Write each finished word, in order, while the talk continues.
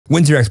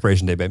When's your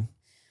expiration date, babe?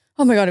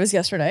 Oh my God, it was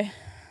yesterday.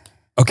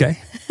 Okay.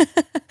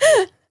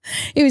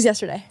 It was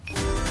yesterday.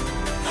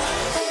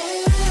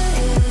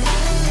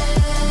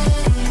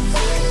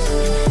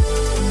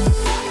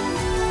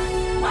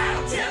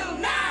 Wild Til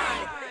 9.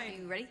 Are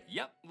you ready?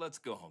 Yep, let's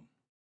go home.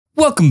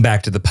 Welcome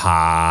back to the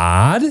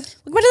pod.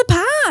 Welcome back to the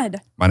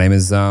pod. My name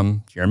is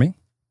Jeremy.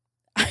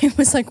 I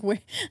was like, what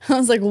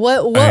And this is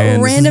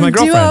random my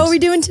duo girlfriend. are we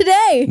doing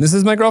today? This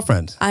is my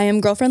girlfriend. I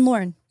am girlfriend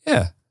Lauren.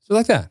 Yeah, so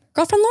like that.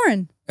 Girlfriend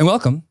Lauren. And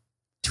welcome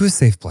to a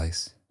safe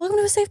place. Welcome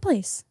to a safe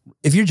place.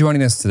 If you're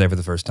joining us today for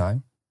the first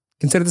time,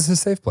 consider this a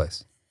safe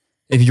place.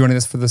 If you're joining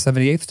us for the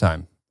 78th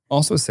time,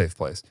 also a safe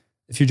place.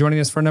 If you're joining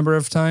us for a number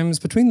of times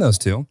between those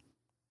two,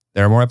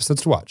 there are more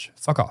episodes to watch.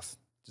 Fuck off.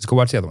 Just go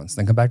watch the other ones,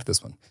 then come back to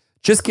this one.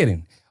 Just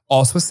kidding.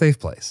 Also a safe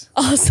place.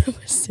 Also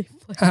a safe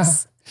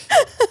place.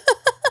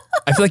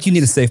 I feel like you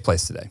need a safe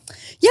place today.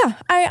 Yeah,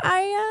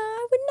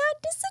 I would not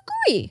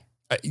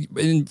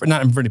disagree.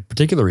 Not for any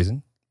particular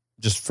reason,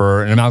 just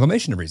for an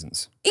amalgamation of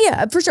reasons.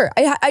 Yeah, for sure.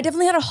 I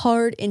definitely had a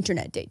hard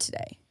internet day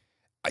today.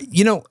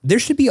 You know, there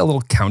should be a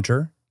little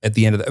counter at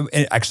the end of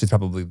and actually it's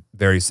probably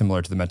very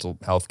similar to the mental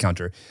health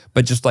counter,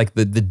 but just like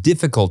the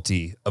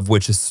difficulty of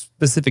which a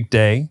specific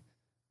day,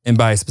 and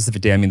by a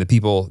specific day, I mean the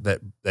people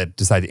that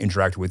decide to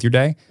interact with your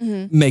day,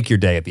 make your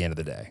day at the end of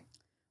the day.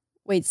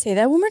 Wait, say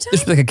that one more time? There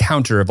should be like a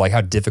counter of like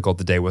how difficult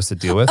the day was to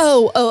deal with.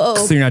 Oh.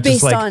 So you're not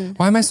just like,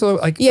 why am I so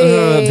like,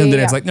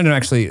 It's like, no,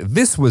 actually, it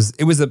was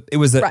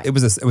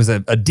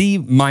a D-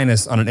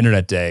 on an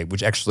internet day,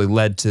 which actually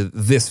led to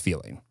this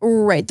feeling.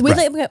 Right. The way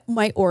that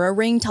my Aura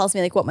ring tells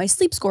me like what my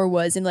sleep score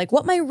was and like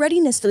what my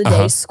readiness for the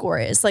day score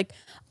is. Like,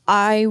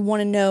 I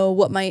want to know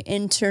what my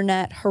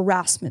internet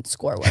harassment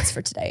score was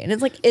for today. And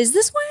it's like, is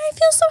this why I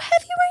feel so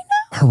heavy right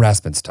now?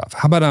 Harassment stuff.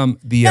 How about not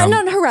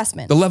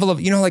harassment. the level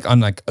of, you know, like on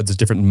like there's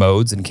different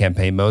modes and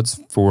campaign modes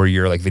for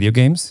your like video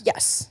games?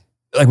 Yes.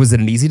 Like, was it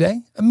an easy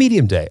day, a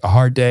medium day, a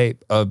hard day,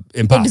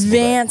 impossible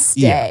Advanced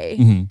day.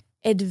 Yeah. Mm-hmm.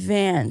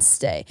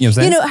 Advanced day. You know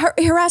what I'm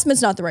saying?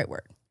 Harassment's not the right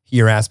word.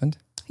 Harassment?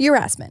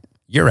 Harassment.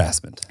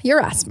 Harassment.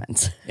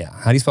 Yeah.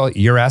 How do you spell it?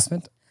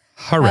 Harassment?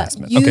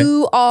 Harassment.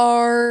 You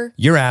are.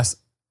 Your ass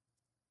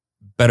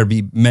better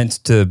be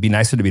meant to be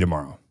nicer to be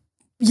tomorrow.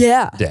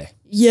 Yeah. Day.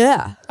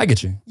 Yeah. I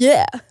get you.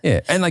 Yeah. Yeah.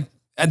 And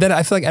then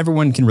I feel like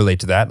everyone can relate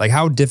to that. Like,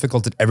 how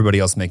difficult did everybody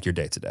else make your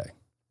day today?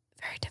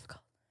 Very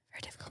difficult.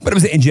 Very difficult. But it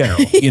was in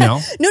general, you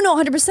know? No,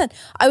 100%.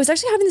 I was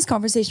actually having this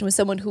conversation with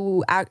someone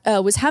who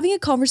was having a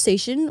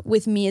conversation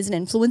with me as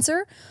an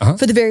influencer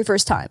for the very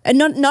first time. And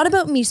not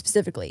about me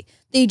specifically.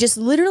 They just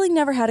literally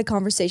never had a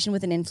conversation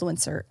with an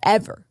influencer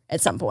ever at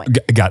some point.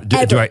 Got it.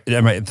 Do I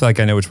feel like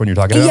I know which one you're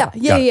talking about?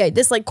 Yeah.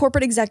 This like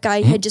corporate exec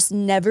guy had just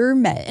never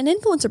met an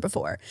influencer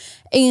before.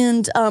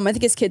 And I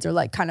think his kids are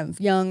like kind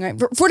of young. Right?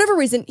 For whatever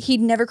reason,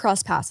 he'd never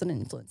crossed paths with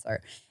an influencer.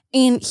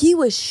 And he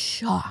was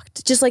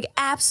shocked, just like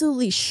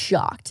absolutely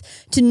shocked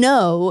to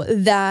know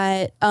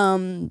that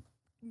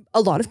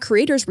a lot of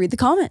creators read the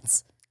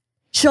comments.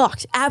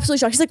 Shocked, absolutely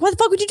shocked. He's like, why the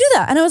fuck would you do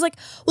that? And I was like,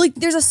 well, like,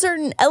 there's a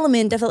certain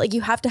element of it, like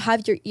you have to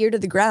have your ear to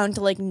the ground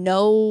to like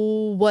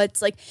know what's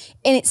like,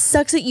 and it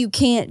sucks that you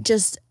can't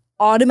just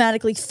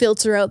automatically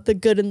filter out the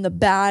good and the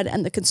bad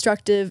and the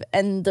constructive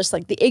and just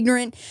like the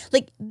ignorant.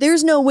 Like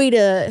there's no way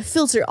to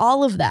filter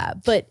all of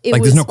that, but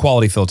there's no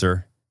quality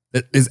filter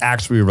that is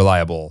actually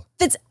reliable.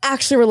 That's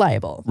actually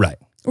reliable. Right.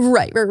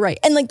 Right.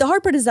 And like the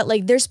hard part is that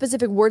like there's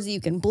specific words that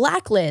you can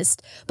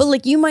blacklist, but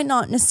like you might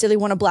not necessarily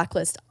want to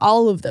blacklist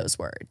all of those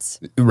words.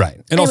 Right.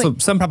 And anyway, also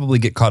some probably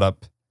get caught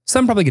up,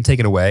 some probably get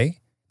taken away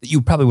that you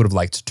probably would have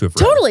liked to have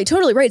read.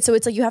 Totally right. So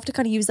it's like you have to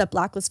kind of use that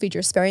blacklist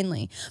feature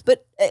sparingly.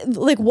 But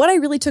like what I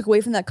really took away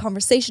from that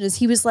conversation is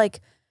he was like,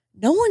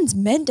 no one's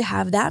meant to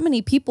have that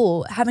many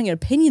people having an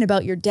opinion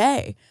about your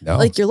day,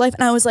 like your life.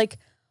 And I was like,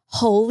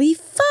 holy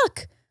fuck.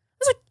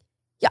 I was like,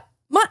 yeah,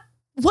 what?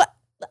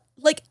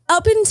 Like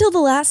up until the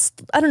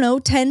last, I don't know,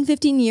 10,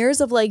 15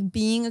 years of like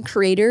being a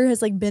creator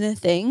has like been a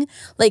thing.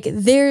 Like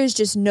there is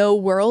just no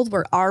world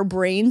where our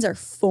brains are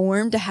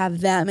formed to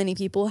have that many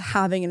people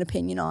having an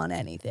opinion on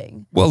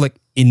anything. Well, like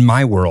in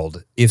my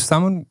world, if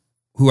someone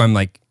who I'm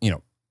like, you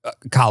know,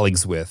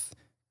 colleagues with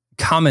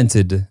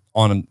commented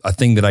on a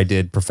thing that I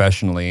did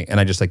professionally and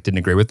I just like didn't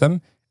agree with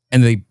them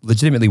and they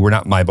legitimately were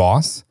not my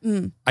boss,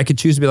 I could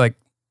choose to be like,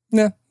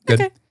 nah,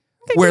 good. Okay,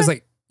 whereas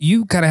like,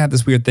 you kind of have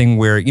this weird thing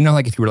where, you know,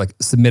 like if you were like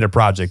submit a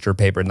project or a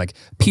paper and like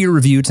peer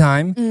review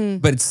time,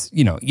 but it's,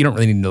 you know, you don't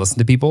really need to listen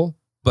to people.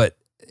 But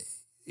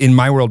in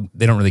my world,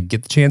 they don't really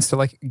get the chance to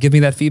like give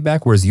me that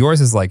feedback. Whereas yours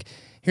is like,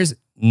 here's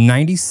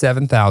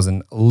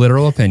 97,000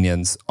 literal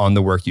opinions on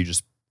the work you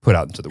just put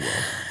out into the world.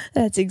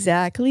 That's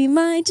exactly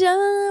my job.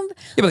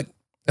 Yeah, but like,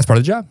 that's part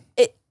of the job.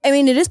 It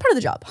is part of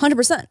the job,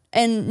 100%.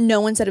 And no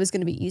one said it was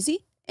going to be easy.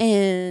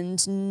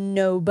 And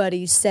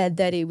nobody said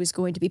that it was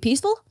going to be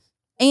peaceful.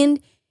 And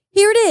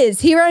here it is.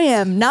 Here I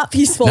am. Not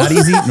peaceful. Not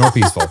easy nor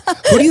peaceful.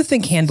 Who do you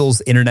think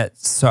handles internet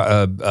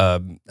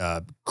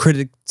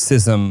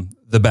criticism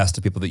the best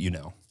of people that you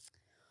know?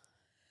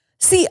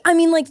 See, I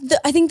mean, like,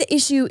 I think the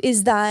issue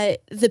is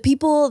that the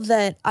people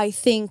that I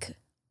think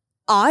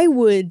I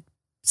would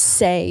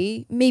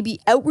say, maybe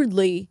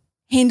outwardly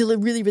handle it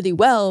really, really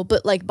well,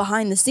 but like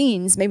behind the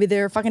scenes, maybe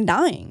they're fucking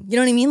dying. You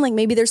know what I mean? Like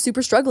maybe they're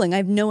super struggling. I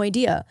have no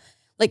idea.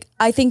 Like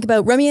I think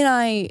about Remy and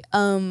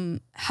I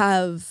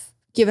have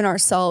given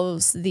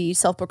ourselves the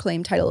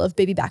self-proclaimed title of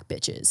baby back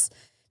bitches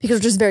because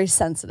we're just very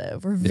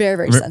sensitive. We're very,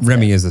 very sensitive.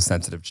 Remy is a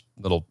sensitive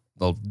little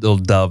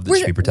dove that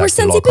should be protected. We're at all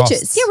sensitive bitches.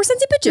 costs. Yeah, we're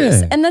sensitive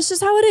bitches. Yeah. And that's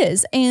just how it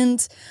is.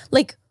 And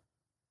like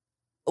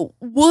I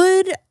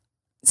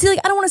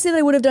don't want to say that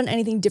I would have done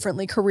anything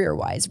differently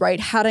career-wise, right?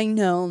 Had I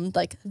known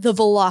like the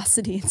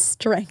velocity and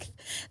strength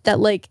that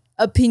like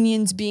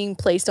opinions being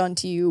placed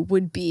onto you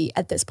would be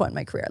at this point in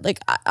my career. Like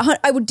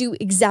I would do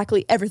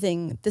exactly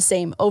everything the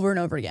same over and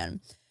over again.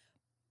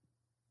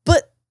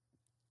 But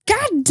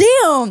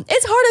goddamn,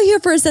 it's hard out here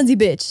for a sensey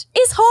bitch.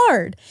 It's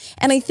hard.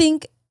 And I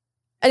think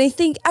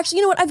actually,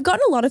 you know what? I've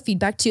gotten a lot of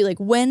feedback too, like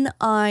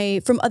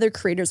from other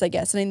creators, I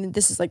guess. And I think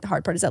this is like the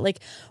hard part is that like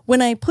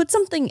when I put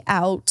something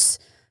out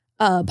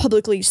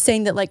publicly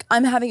saying that like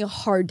I'm having a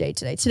hard day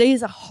today. Today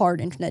is a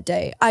hard internet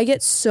day. I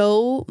get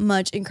so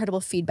much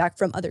incredible feedback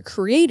from other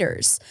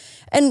creators.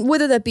 And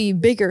whether that be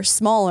big or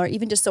small, or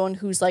even just someone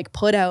who's like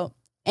put out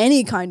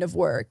any kind of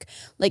work,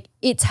 like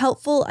it's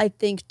helpful, I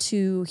think,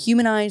 to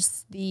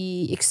humanize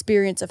the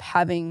experience of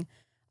having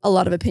a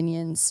lot of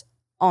opinions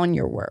on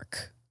your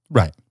work.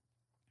 Right.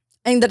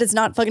 And that it's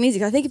not fucking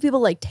easy. I think of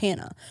people like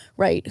Tana,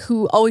 right?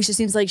 Who always just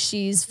seems like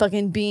she's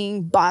fucking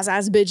being boss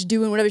ass bitch,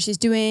 doing whatever she's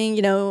doing,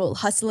 you know,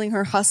 hustling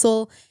her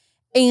hustle.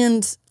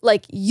 And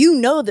like, you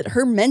know that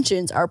her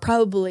mentions are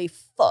probably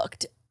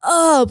fucked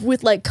up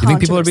with like controversy. You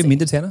think people are being mean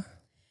to Tana?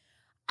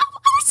 I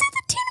would say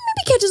that Tana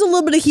maybe catches a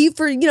little bit of heat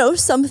for, you know,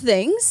 some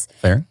things.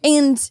 Fair.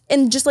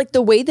 And just like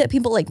the way that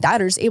people like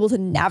that are able to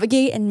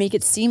navigate and make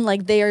it seem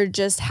like they are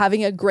just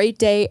having a great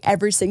day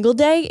every single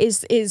day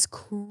is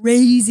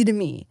crazy to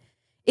me.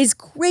 Is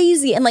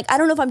crazy. And like, I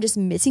don't know if I'm just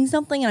missing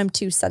something and I'm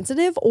too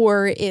sensitive,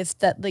 or if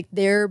that like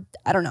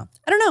I don't know.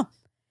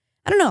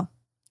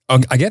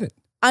 Oh, I get it.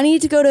 I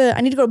need to go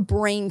to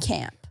brain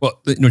camp.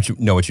 Well,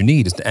 what you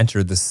need is to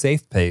enter the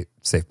safe pace.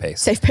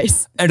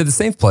 Enter the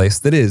safe place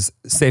that is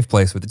safe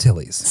place with the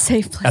Tillies.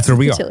 Safe place. That's where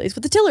we are. Tillies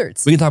with the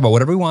Tillards. We can talk about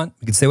whatever we want.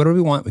 We can say whatever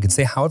we want. We can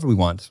say however we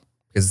want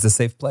because it's a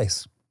safe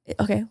place.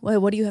 Okay. Well,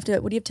 what do you have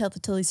to tell the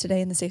Tillies today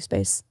in the safe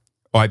space?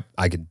 Oh,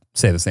 I could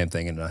say the same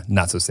thing in a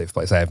not so safe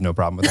place. I have no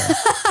problem with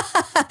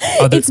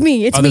that. It's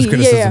me. Others'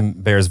 criticism Yeah.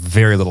 bears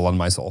very little on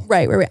my soul.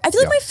 Right. I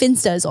feel like my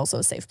Finsta is also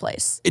a safe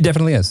place. It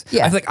definitely is.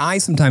 Yeah. I feel like I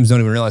sometimes don't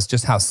even realize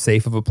just how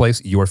safe of a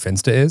place your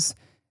Finsta is.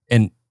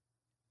 And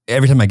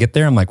every time I get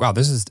there, I'm like, wow,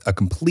 this is a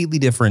completely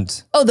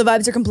different. Oh, the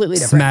vibes are completely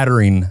different.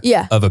 Smattering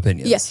of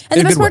opinions. Yes. And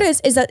the best part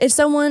is that if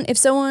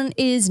someone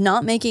is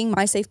not making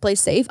my safe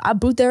place safe, I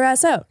boot their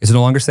ass out. Is it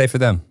no longer safe for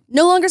them?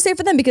 No longer safe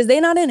for them because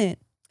they're not in it.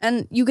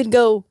 And you could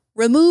go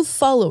remove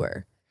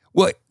follower.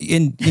 Well,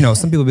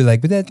 some people be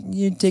like, but that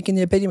you're taking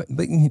the opinion,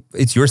 but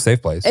it's your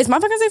safe place. It's my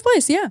fucking safe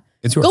place. Yeah.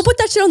 It's yours. Go put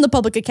that shit on the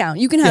public account.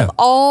 You can have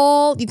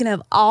all. You can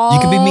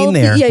be mean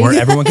there where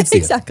everyone can see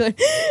exactly.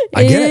 it.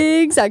 I get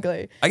it.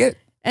 Exactly. I get it.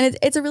 And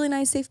it's a really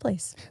nice safe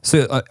place.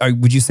 So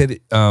would you say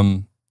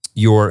that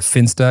your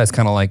Finsta is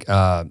kind of like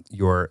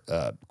your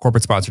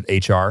corporate sponsored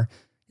HR?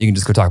 You can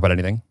just go talk about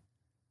anything?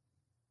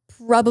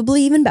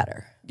 Probably even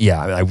better. Yeah,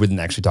 I wouldn't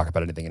actually talk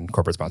about anything in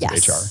corporate sponsored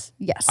HR.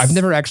 Yes. I've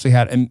never actually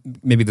had, and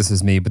maybe this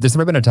is me, but there's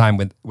never been a time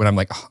when I'm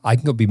like, oh, I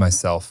can go be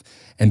myself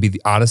and be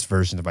the honest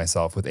version of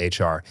myself with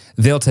HR.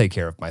 They'll take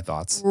care of my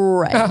thoughts.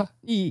 Right.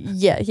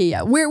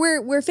 Yeah.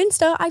 Where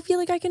Finsta, I feel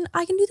like I can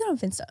do that on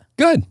Finsta.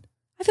 Good.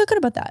 I feel good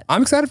about that.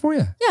 I'm excited for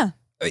you. Yeah.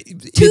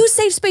 Two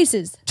safe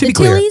spaces. The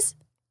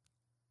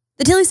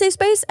Tilly safe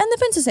space and the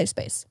Finsta safe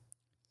space.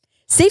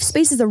 Safe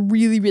space is a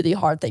really, really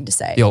hard thing to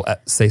say.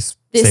 Safe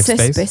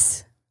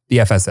space? The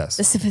FSS.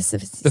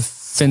 The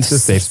Finsta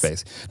safe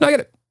space. No, I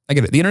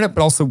get it. The internet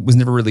also was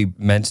never really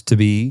meant to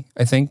be,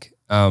 I think,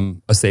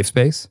 a safe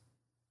space.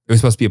 It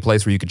was supposed to be a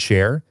place where you could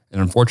share. And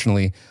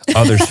unfortunately,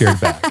 others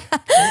shared back.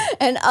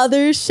 And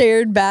others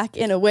shared back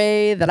in a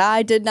way that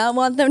I did not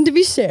want them to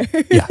be shared.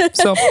 Yeah.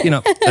 So,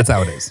 that's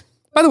how it is.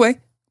 By the way,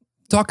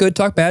 talk good,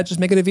 talk bad, just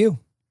make it a view.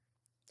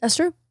 That's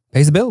true.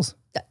 Pays the bills.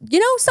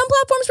 Some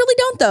platforms really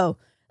don't, though.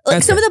 Like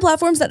That's some fair. of the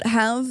platforms that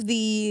have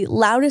the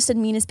loudest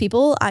and meanest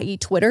people, i.e.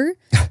 Twitter,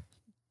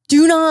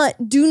 do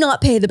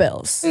not pay the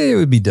bills. It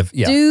would be different.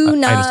 Yeah, Do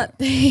not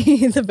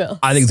pay the bills.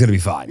 I think it's going to be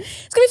fine.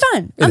 It's going to be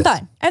fine. I'm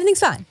fine. Everything's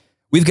fine.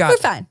 We're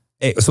fine.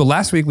 So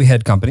last week we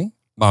had company,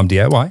 Mom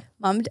DIY.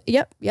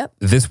 Yep.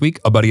 This week,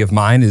 a buddy of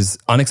mine is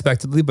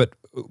unexpectedly, but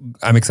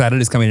I'm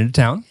excited, is coming into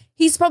town.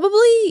 He's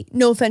probably,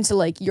 no offense to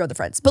like your other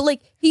friends, but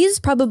like he's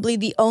probably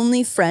the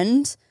only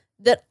friend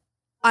that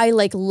I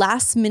like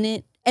last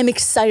minute am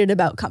excited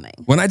about coming.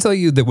 When I tell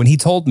you that when he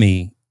told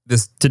me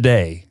this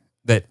today,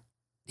 that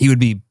he would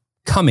be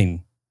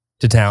coming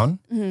to town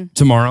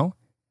tomorrow,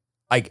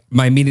 like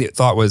my immediate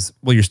thought was,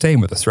 well, you're staying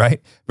with us,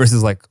 right?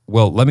 Versus like,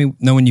 well, let me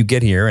know when you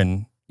get here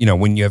and,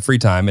 when you have free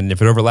time and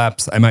if it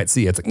overlaps, I might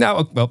see it. It's like,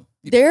 no, well,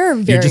 They're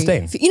very, you're just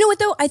staying. You know what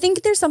though? I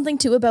think there's something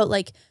too about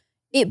like,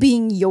 it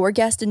being your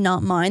guest and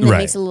not mine, that Right.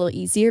 makes it a little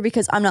easier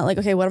because I'm not like,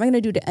 okay, what am I going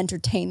to do to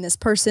entertain this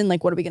person?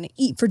 Like, what are we going to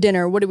eat for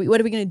dinner? What are we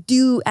going to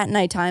do at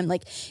nighttime?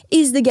 Like,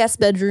 is the guest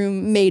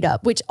bedroom made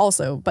up? Which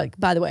also, but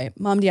by the way,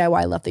 Mom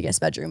DIY left the guest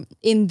bedroom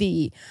in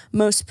the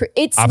most,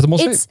 Optimal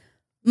state. it's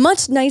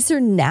much nicer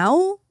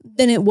now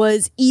than it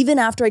was even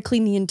after I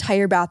cleaned the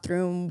entire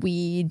bathroom.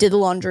 We did the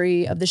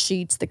laundry of the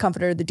sheets, the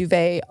comforter, the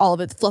duvet, all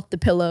of it, fluffed the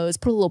pillows,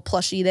 put a little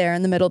plushie there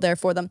in the middle there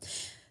for them.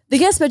 The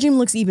guest bedroom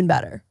looks even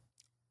better.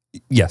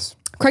 Yes.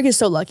 Craig is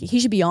so lucky. He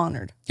should be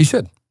honored. He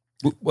should.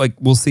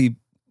 We'll see.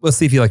 Let's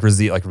see if he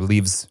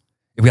relieves.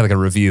 If we have like a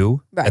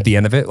review Right. at the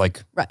end of it,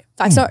 like Right.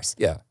 5 stars.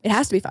 yeah, It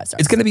has to be 5 stars.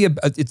 it's gonna be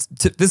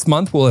this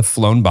month will have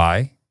flown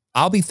by.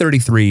 I'll be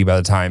 33 by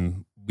the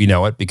time we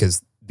know it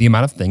because the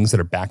amount of things that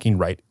are backing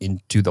right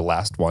into the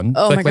last one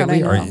Oh my God,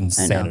 lately I are know.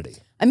 insanity.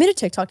 I made a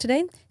TikTok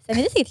today. No,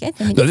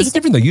 this is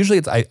different though. Usually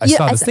it's I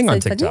saw this thing on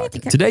TikTok.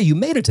 Today you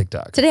made a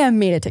TikTok. Today I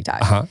made a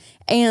TikTok. Uh-huh.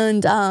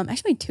 And I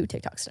actually made 2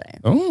 TikToks today.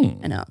 Oh.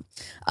 I know.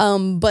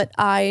 But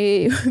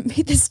I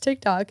made this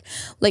TikTok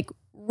like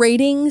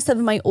rating some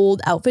of my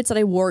old outfits that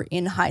I wore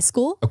in high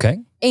school. Okay.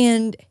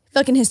 And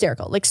fucking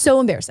hysterical. Like so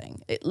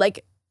embarrassing.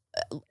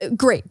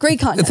 Great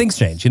content. Things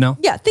change, you know?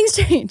 Yeah, things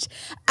change.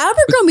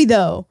 Abercrombie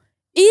though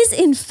is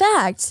in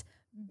fact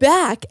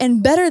back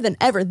and better than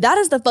ever. That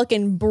is the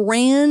fucking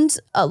brand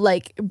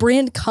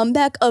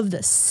comeback of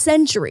the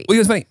century. Well, it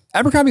was funny.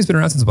 Abercrombie's been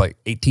around since like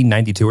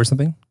 1892 or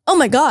something. Oh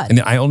my God.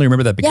 And I only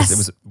remember that because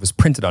Yes. it was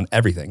printed on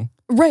everything.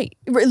 Right.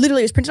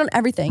 Literally, it was printed on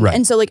everything. Right.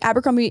 And so like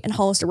Abercrombie and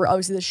Hollister were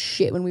obviously the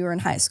shit when we were in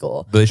high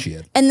school. The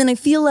shit. And then I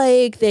feel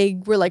like they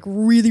were like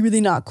really,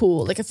 really not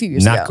cool like a few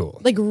years ago. Not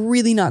cool. Like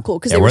really not cool.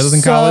 Because Yeah, they were were those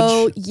in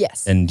college?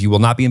 Yes. And you will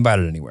not be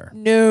invited anywhere.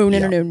 No,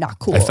 not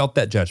cool. I felt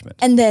that judgment.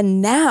 And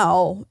then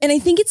now, and I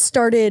think it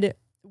started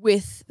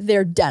with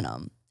their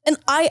denim. And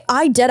I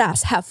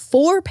deadass have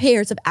 4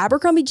 pairs of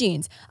Abercrombie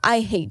jeans.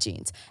 I hate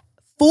jeans.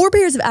 4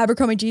 pairs of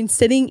Abercrombie jeans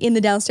sitting in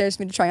the downstairs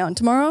for me to try on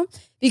tomorrow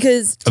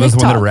because Are those the ones that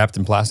TikTok- are wrapped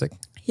in plastic?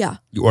 Yeah.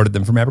 You ordered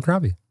them from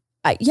Abercrombie.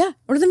 Order them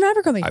from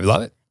Abercrombie. I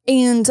love it.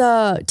 And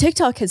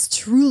TikTok has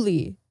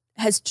truly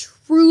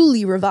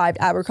revived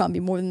Abercrombie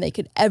more than they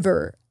could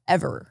ever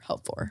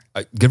hope for.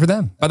 Good for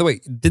them. By the way,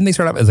 didn't they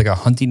start out as like a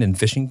hunting and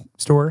fishing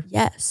store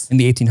Yes. in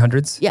the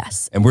 1800s?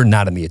 Yes. And we're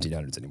not in the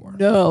 1800s anymore.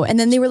 No. And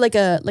then they were like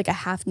a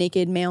half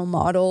naked male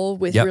model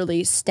with Yep.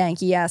 really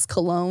stanky ass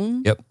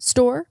cologne Yep.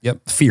 store.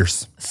 Yep.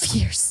 Fierce,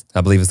 Fierce.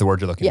 I believe is the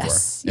word you're looking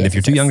Yes. for. And if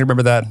you're too young to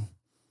remember that,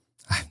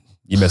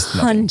 you missed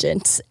nothing. Pungent. You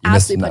missed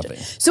Absolutely nothing.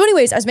 pungent. So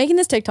anyways, I was making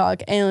this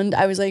TikTok and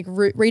I was like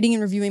rating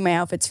and reviewing my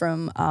outfits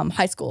from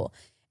high school.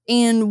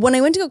 And when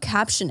I went to go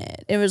caption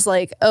it, it was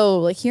like, oh,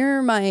 like here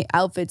are my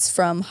outfits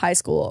from high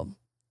school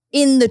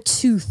in the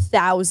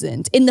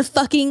 2000s, in the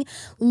fucking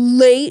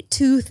late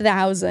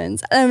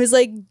 2000s. And I was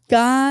like,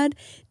 God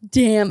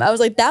damn. I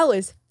was like, that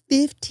was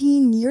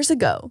 15 years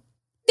ago.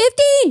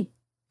 15!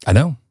 I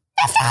know.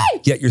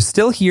 15! Yet you're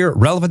still here,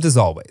 relevant as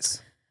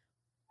always.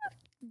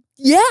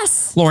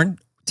 Yes. Lauren,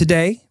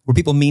 today, were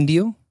people mean to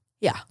you?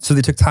 Yeah, So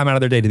they took time out of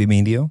their day to be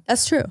mean to you?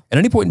 that's true. At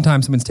any point in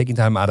time, someone's taking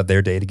time out of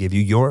their day to give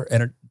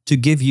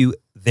you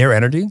their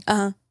energy,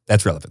 Uh-huh.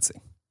 that's relevancy.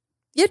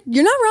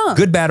 You're not wrong.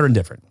 Good, bad, or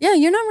indifferent. Yeah,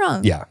 you're not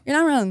wrong. Yeah. You're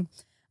not wrong.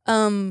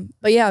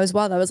 But yeah, it was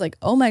wild. I was like,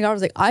 oh my God. I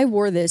was like, I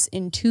wore this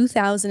in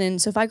 2000.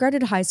 And so if I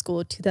graduated high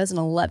school in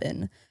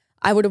 2011,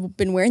 I would have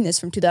been wearing this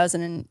from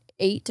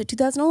 2008 to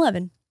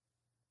 2011.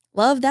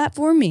 Love that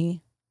for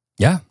me.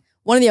 Yeah.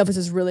 One of the outfits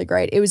was really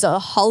great. It was a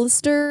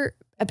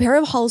pair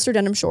of Hollister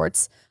denim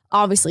shorts,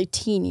 obviously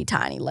teeny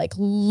tiny, like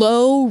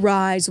low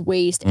rise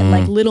waist and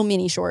like little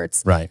mini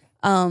shorts. Right.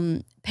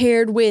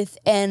 Paired with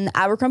an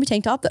Abercrombie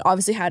tank top that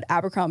obviously had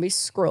Abercrombie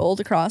scrolled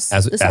across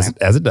As the it center.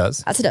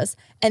 does. As it does.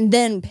 And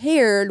then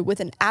paired with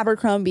an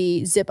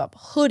Abercrombie zip-up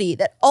hoodie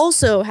that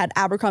also had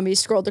Abercrombie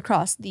scrolled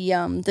across the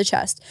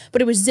chest,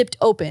 but it was zipped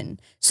open.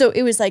 So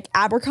it was like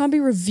Abercrombie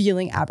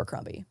revealing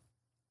Abercrombie.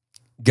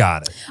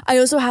 Got it. I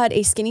also had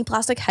a skinny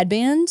plastic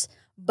headband,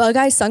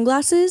 bug-eye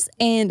sunglasses,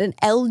 and an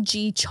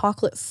LG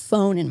chocolate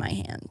phone in my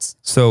hand.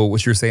 So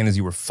what you're saying is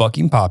you were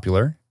fucking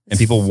popular and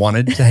people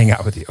wanted to hang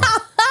out with you.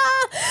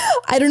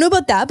 I don't know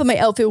about that, but my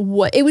outfit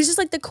it was just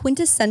like the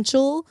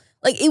quintessential,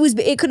 like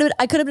I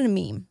could have been a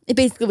meme. It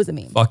basically was a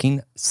meme.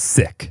 Fucking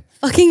sick.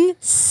 Fucking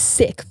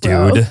sick,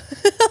 bro. Dude.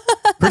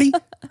 Pretty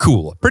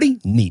cool. Pretty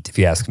neat, if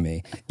you ask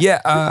me. Yeah,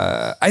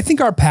 I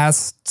think our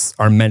pasts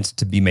are meant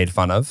to be made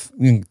fun of.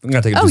 I'm going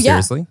to take it too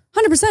seriously.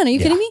 100%. Are you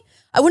Yeah. kidding me?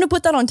 I wouldn't have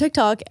put that on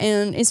TikTok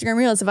and Instagram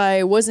Reels if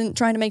I wasn't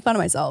trying to make fun of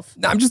myself.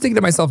 No, I'm just thinking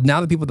to myself, now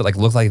the people that like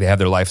look like they have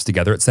their lives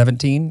together at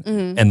 17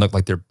 and look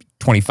like they're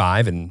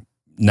 25 and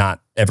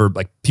not ever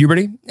like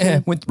puberty,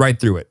 went right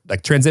through it.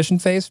 Like transition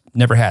phase,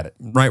 never had it.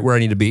 Right where I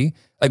need to be.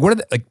 Like what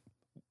are like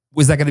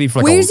was that going to be for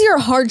like Where's your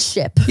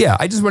hardship? Yeah,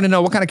 I just want to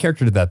know what kind of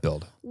character did that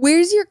build?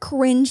 Where's your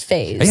cringe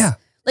phase? Yeah.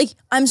 Like,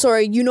 I'm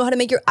sorry, you know how to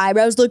make your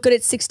eyebrows look good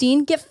at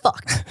 16? Get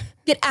fucked.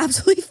 Get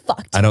absolutely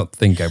fucked. I don't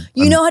think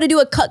You know how to do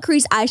a cut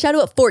crease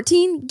eyeshadow at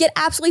 14? Get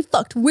absolutely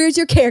fucked. Where's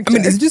your character? I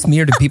mean, is it just me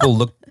or do people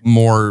look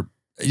more?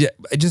 Yeah,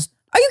 I just.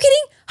 Are you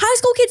kidding? High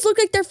school kids look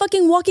like they're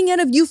fucking walking out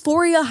of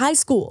Euphoria High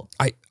School.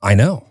 I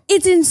know.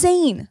 It's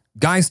insane.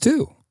 Guys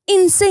too.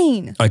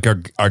 Insane. Like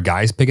are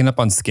guys picking up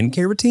on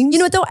skincare routines? You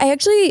know what though? I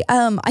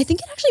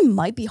think it actually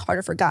might be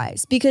harder for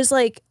guys because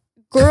like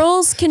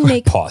girls can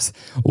make. Pause.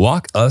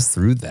 Walk us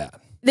through that.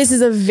 This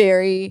is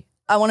I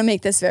want to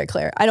make this very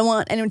clear. I don't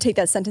want anyone to take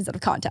that sentence out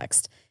of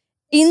context.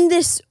 In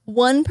this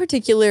one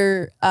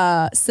particular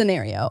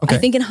scenario, Okay. I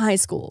think in high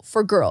school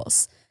for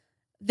girls,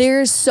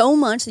 there's so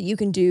much that you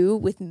can do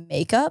with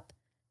makeup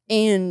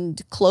and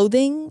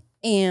clothing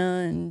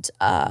and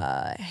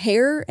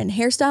hair and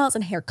hairstyles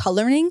and hair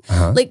coloring.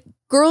 Like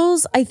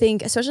girls, I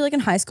think, especially like in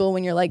high school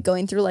when you're like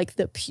going through like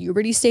the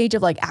puberty stage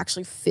of like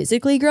actually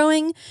physically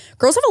growing,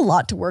 girls have a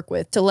lot to work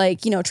with to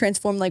like, you know,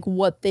 transform like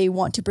what they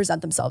want to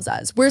present themselves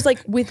as. Whereas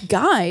like with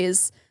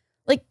guys,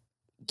 like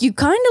you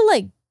kind of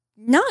like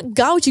not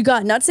got what you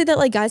got. Not to say that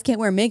like guys can't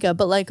wear makeup,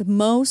 but like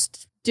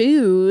most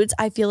dudes,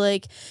 I feel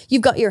like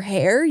you've got your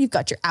hair, you've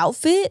got your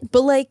outfit,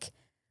 but like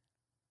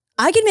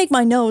I can make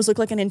my nose look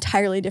like an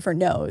entirely different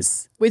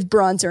nose with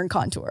bronzer and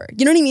contour.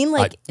 You know what I mean?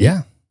 Like,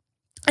 yeah.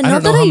 I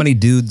don't know how many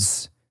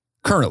dudes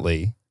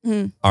currently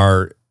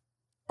are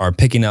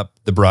picking up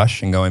the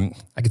brush and going,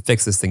 I could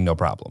fix this thing, no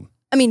problem.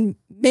 I mean,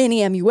 Manny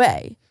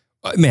MUA.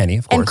 Manny,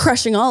 of course. And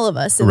crushing all of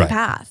us in the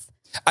path.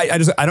 I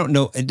don't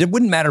know. It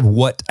wouldn't matter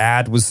what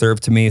ad was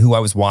served to me, who I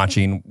was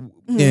watching.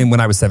 And when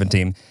I was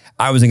 17,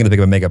 I wasn't going to pick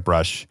up a makeup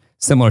brush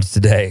similar to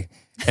today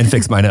and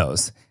fix my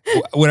nose.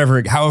 However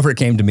it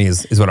came to me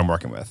is what I'm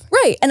working with.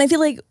 Right. And I feel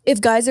like if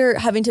guys are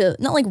having to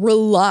not like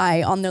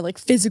rely on their like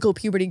physical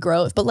puberty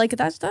growth, but like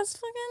that's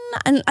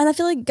fucking, and I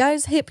feel like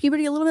guys hit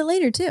puberty a little bit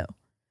later too.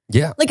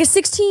 Yeah. Like a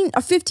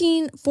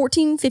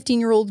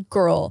 15-year-old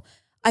girl,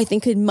 I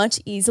think could much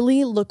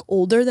easily look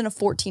older than a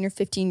 14 or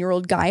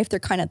 15-year-old guy if they're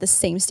kind of at the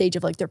same stage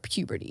of like their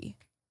puberty.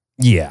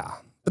 Yeah.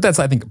 But that's,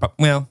 I think,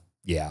 well,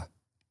 yeah.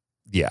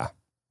 Yeah.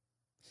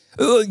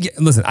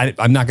 Listen,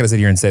 I'm not going to sit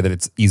here and say that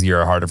it's easier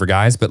or harder for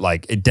guys, but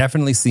like it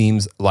definitely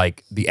seems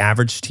like the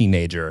average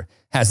teenager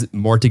has it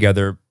more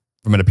together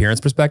from an appearance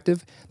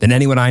perspective than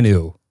anyone I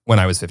knew when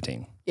I was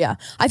 15. Yeah.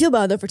 I feel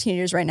bad though for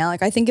teenagers right now.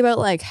 Like I think about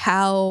like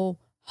how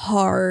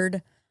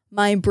hard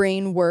my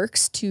brain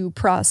works to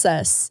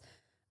process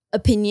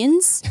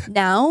opinions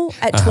now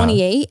at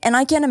 28. And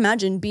I can't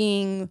imagine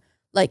being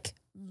like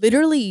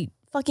literally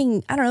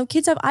fucking, I don't know,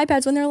 kids have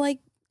iPads when they're like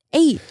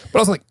 8. But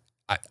I was like,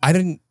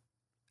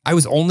 I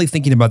was only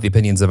thinking about the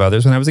opinions of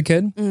others when I was a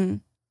kid.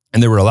 And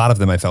there were a lot of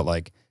them I felt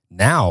like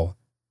now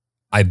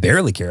I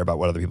barely care about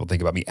what other people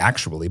think about me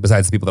actually,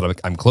 besides the people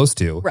that I'm close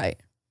to. Right.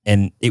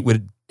 And it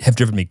would have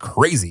driven me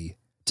crazy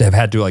to have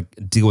had to like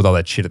deal with all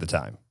that shit at the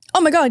time.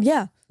 Oh my God.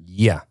 Yeah.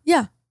 Yeah.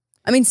 Yeah.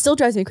 I mean, still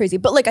drives me crazy.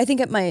 But like, I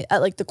think at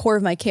like the core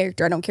of my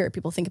character, I don't care what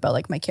people think about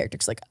like my character.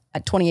 Cause like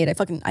at 28,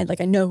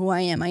 I know who I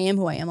am. I am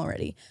who I am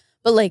already.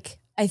 But like,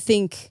 I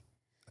think.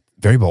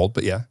 Very bold,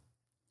 but yeah.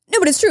 No,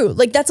 but it's true.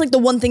 Like that's like the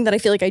one thing that I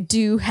feel like I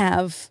do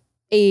have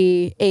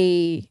a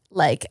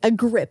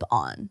grip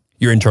on.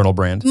 Your internal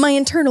brand. My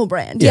internal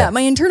brand. Yeah. My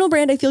internal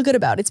brand I feel good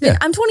about. It's been,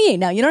 I'm 28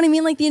 now. You know what I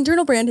mean? Like the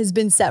internal brand has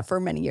been set for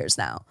many years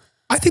now.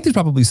 I think there's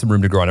probably some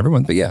room to grow on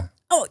everyone, but yeah.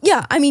 Oh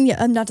yeah. I mean,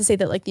 yeah, not to say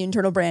that like the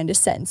internal brand is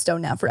set in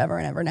stone now forever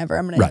and ever and ever.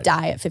 I'm going to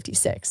die at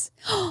 56.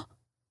 Oh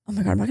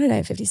my God, I'm not going to die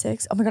at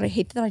 56. Oh my God, I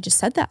hate that I just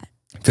said that.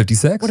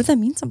 56? What if that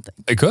means something?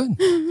 It could.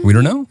 We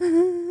don't know.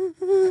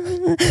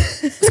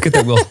 Let's get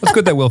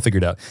that will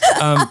figured out.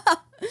 I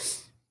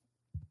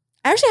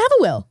actually have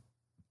a will.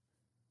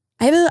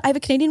 I have a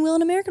Canadian will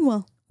and American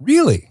will.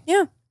 Really?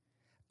 Yeah.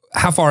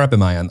 How far up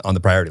am I on the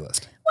priority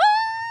list?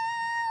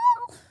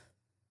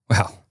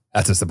 Wow,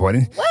 that's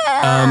disappointing.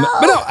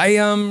 But no,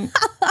 I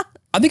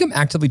think I'm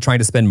actively trying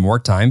to spend more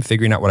time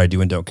figuring out what I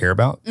do and don't care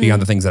about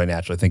beyond the things that I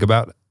naturally think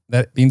about.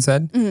 That being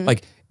said,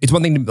 like it's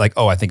one thing to be like,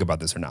 oh, I think about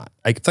this or not.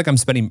 It's like I'm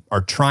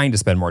trying to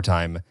spend more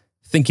time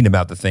thinking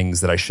about the things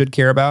that I should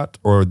care about,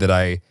 or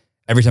that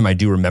every time I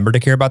do remember to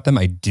care about them,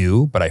 I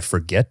do, but I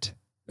forget.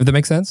 If that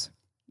makes sense?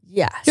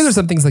 Yes. Yeah, there's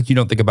some things like you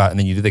don't think about, and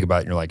then you do think about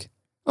it, and you're like,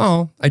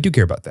 oh, I do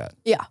care about that.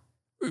 Yeah.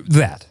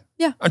 That.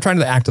 Yeah. I'm trying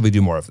to actively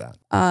do more of that.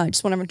 I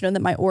just want everyone to know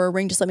that my Aura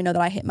ring just let me know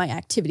that I hit my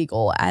activity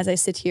goal as I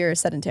sit here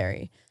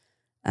sedentary.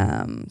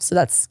 So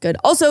that's good.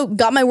 Also,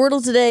 got my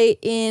Wordle today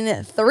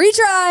in 3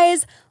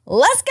 tries.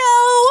 Let's go.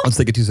 Let's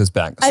take it 2 steps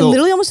back. I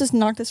literally almost just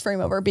knocked this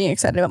frame over being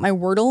excited about my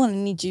Wordle, and I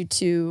need you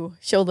to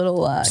show a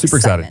little super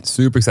excitement. excited.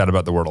 Super excited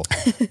about the Wordle.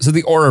 So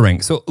the Aura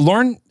ring. So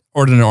Lauren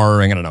ordered an Aura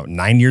ring, I don't know,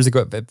 9 years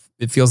ago,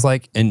 it feels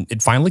like, and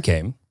it finally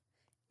came.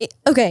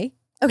 Okay.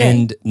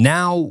 And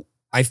now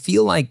I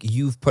feel like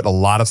you've put a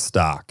lot of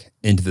stock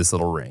into this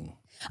little ring.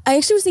 I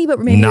actually was thinking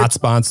about maybe not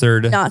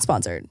sponsored. Not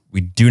sponsored.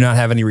 We do not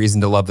have any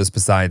reason to love this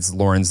besides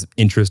Lauren's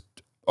interest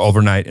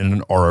overnight in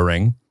an Aura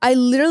ring. I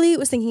literally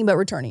was thinking about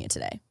returning it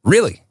today.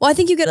 Really? Well, I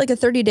think you get like a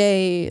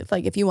 30-day,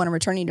 like if you want to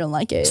return it, you don't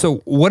like it. So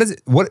what is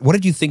it? What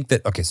did you think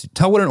that, okay, so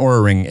tell what an Aura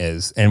ring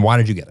is and why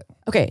did you get it?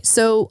 Okay,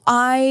 so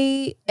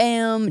I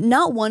am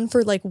not one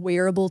for like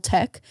wearable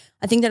tech.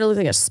 I think that I look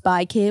like a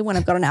spy kid when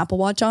I've got an Apple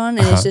Watch on,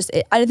 and it's just,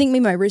 I think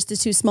maybe my wrist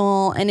is too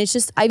small, and it's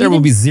just, There will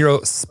be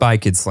zero spy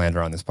kid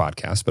slander on this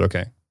podcast, but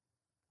okay.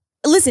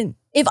 Listen,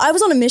 if I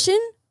was on a mission,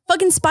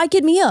 fucking spy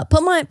kid me up.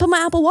 Put my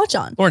Apple Watch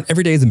on. Lauren,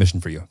 every day is a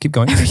mission for you. Keep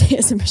going. Every day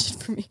is a mission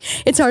for me.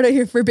 It's hard out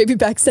here for baby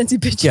back sensey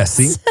bitches. Yeah,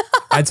 see?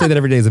 I'd say that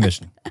every day is a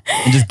mission.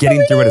 And just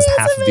getting through it is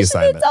half of the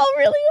assignment. It's all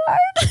really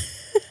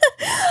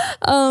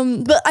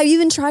hard. But I've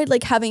even tried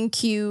like having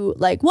cute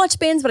like watch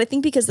bands, but I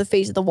think because the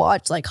face of the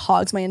watch like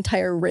hogs my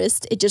entire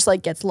wrist, it just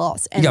like gets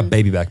lost. And you got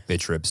baby back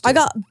bitch ribs too. I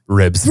got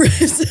ribs.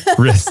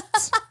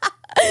 Wrists.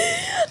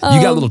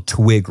 You got little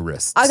twig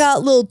wrists. I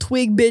got little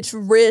twig bitch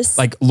wrists.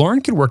 Like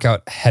Lauren could work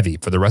out heavy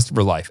for the rest of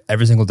her life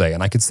every single day,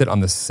 and I could sit on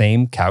the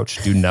same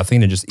couch, do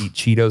nothing, and just eat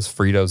Cheetos,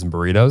 Fritos, and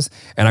burritos,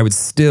 and I would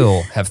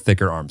still have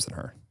thicker arms than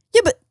her.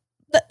 Yeah, but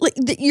like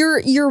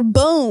your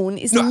bone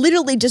is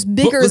literally just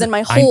bigger than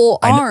my whole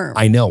arm.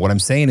 I know. What I'm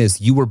saying is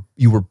you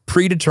were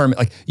predetermined.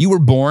 Like you were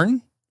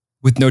born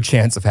with no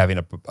chance of having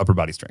upper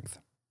body strength.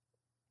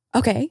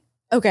 Okay.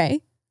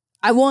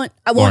 I want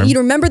Lauren, you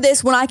to remember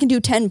this when I can do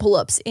 10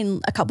 pull-ups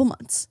in a couple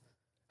months.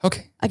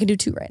 Okay. I can do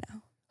 2 right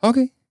now.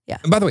 Okay. Yeah.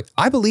 And by the way,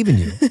 I believe in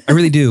you. I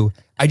really do.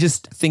 I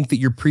just think that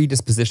you're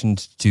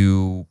predispositioned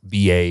to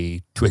be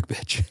a twig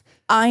bitch.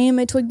 I am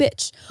a twig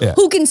bitch Yeah.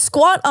 who can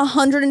squat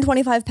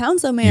 125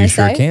 pounds, though, may I You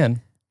say. sure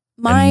can.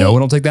 And no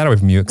one will take that away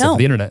from you except for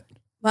the internet.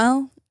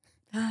 Well,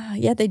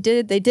 yeah, they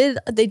did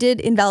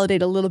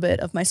invalidate a little bit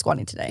of my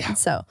squatting today. Yeah.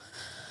 So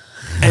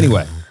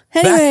anyway.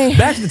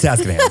 Back to the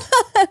task at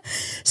hand.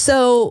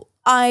 So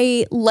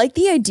I like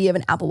the idea of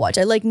an Apple Watch.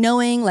 I like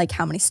knowing like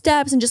how many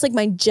steps and just like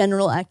my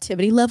general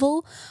activity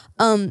level.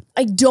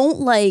 I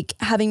don't like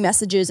having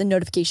messages and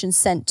notifications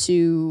sent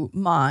to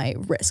my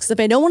wrist. Because if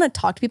I don't want to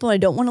talk to people, I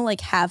don't want to like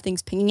have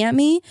things pinging at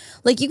me.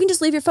 Like you can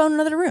just leave your phone in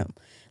another room.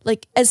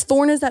 Like as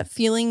foreign as that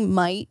feeling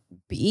might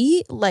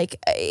be, like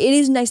it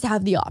is nice to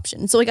have the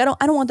option. So like I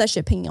don't want that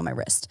shit pinging on my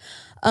wrist.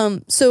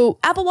 So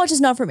Apple Watch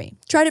is not for me.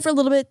 Tried it for a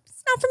little bit.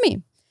 It's not for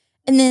me.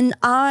 And then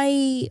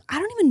I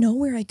don't even know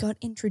where I got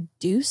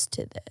introduced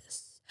to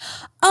this.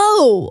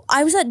 Oh,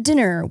 I was at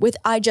dinner with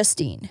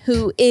iJustine,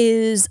 who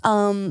is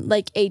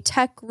like a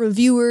tech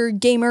reviewer,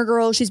 gamer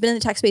girl. She's been in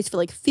the tech space for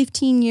like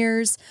 15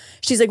 years.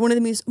 She's like one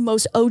of the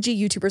most OG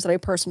YouTubers that I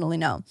personally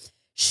know.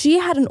 She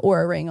had an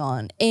Aura ring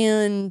on,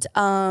 and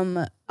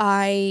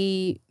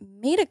I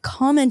made a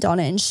comment on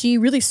it, and she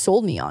really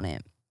sold me on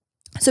it.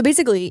 So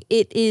basically,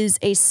 it is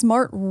a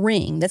smart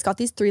ring that's got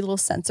these 3 little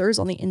sensors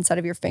on the inside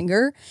of your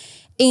finger.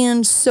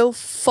 And so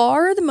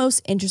far, the most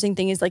interesting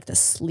thing is like the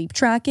sleep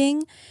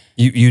tracking.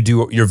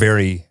 You're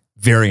very,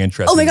 very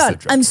interested. Oh my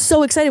God. I'm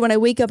so excited when I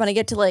wake up and I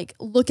get to like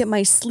look at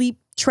my sleep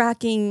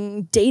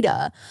tracking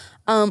data.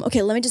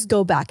 Okay, let me just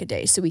go back a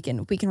day so we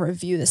can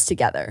review this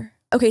together.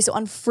 Okay, so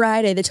on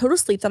Friday, the total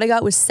sleep that I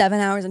got was 7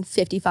 hours and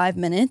 55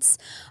 minutes,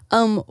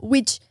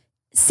 which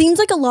seems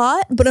like a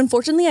lot, but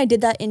unfortunately I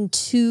did that in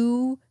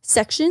 2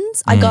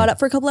 sections. I got up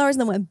for a couple hours and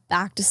then went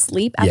back to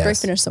sleep after I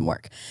finished some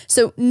work.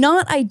 So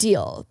not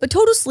ideal, but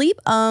total sleep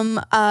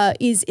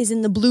is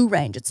in the blue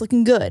range. It's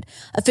looking good.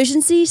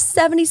 Efficiency,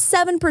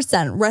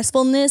 77%.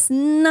 Restfulness,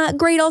 not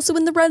great. Also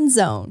in the red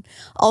zone.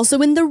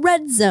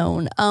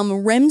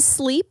 REM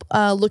sleep,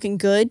 looking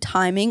good.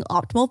 Timing,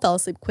 optimal. Fell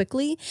asleep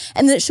quickly.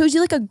 And then it shows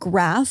you like a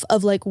graph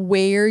of like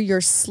where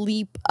your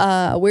sleep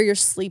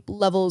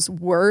levels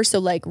were. So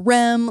like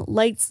REM,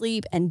 light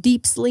sleep, and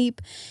deep sleep,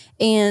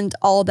 and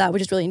all of that,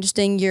 which is really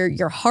interesting.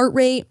 Your heart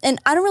rate, and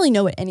I don't really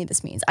know what any of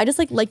this means. I just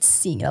like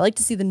seeing it. I like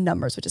to see the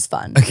numbers, which is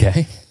fun.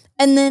 Okay.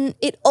 And then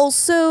it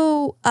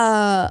also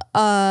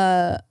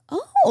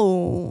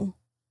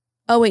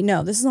wait,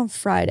 no, this is on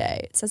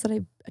Friday. It says that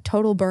I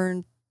total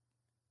burned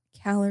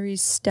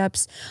calories,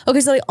 steps.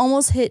 Okay, so I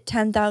almost hit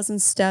 10,000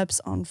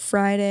 steps on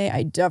Friday.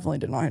 I definitely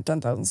did not hit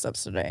 10,000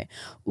 steps today.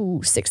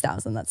 Ooh,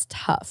 6,000. That's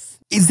tough.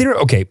 Is there,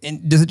 okay,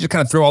 and does it just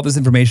kind of throw all this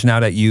information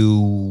out at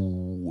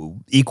you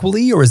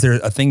equally, or is there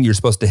a thing you're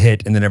supposed to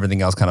hit and then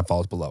everything else kind of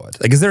falls below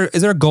it? Like, is there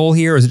a goal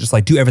here, or is it just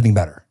like do everything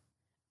better?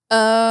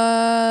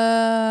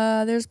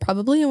 There's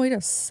probably a way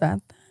to set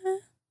that.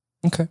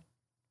 Okay.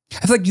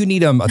 I feel like you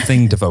need a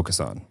thing to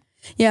focus on.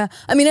 Yeah.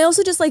 I mean, I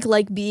also just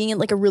like being in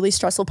like a really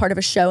stressful part of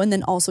a show and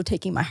then also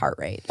taking my heart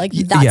rate. Like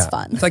that's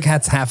fun. It's like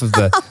that's half of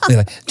the,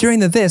 like,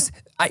 during this,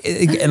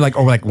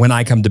 or when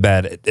I come to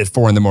bed at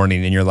 4 a.m.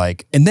 and you're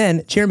like, and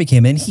then Jeremy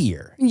came in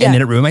here and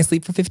then it ruined my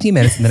sleep for 15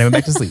 minutes and then I went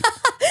back to sleep.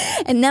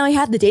 And now I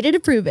have the data to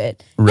prove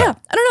it. Right. Yeah.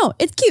 I don't know.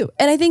 It's cute.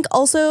 And I think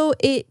also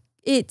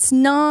it's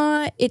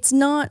not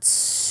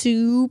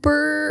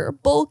super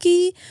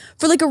bulky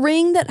for like a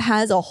ring that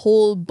has a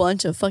whole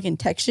bunch of fucking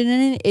texture in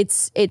it.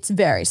 It's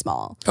very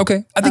small.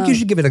 Okay. I think you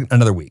should give it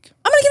another week.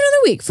 I'm gonna give it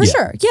another week for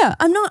sure. Yeah.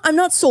 I'm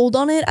not sold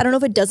on it. I don't know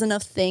if it does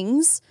enough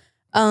things.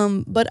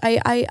 But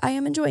I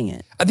am enjoying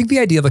it. I think the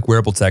idea of like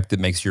wearable tech that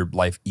makes your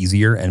life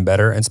easier and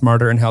better and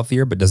smarter and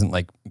healthier, but doesn't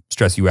like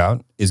stress you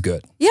out is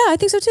good. Yeah, I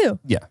think so too.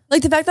 Yeah.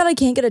 Like the fact that I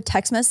can't get a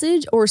text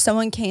message or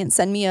someone can't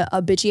send me a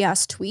bitchy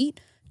ass tweet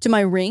to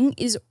my Ring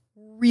is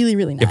really,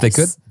 really nice. If they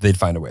could, they'd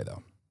find a way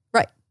though.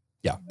 Right.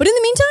 Yeah. But in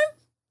the meantime,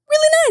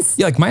 really nice.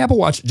 Yeah, like my Apple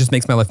Watch just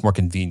makes my life more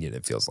convenient,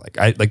 it feels like.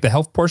 I like the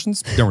health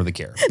portions, don't really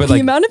care. But the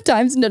like amount of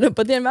times,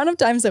 but the amount of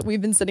times that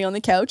we've been sitting on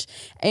the couch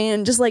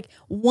and just like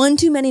one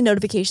too many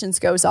notifications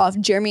goes off.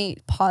 Jeremy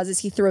pauses,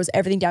 he throws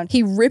everything down.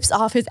 He rips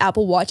off his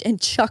Apple Watch and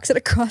chucks it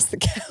across the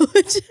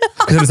couch.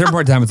 because at a certain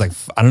point in time, it's like,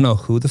 I don't know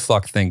who the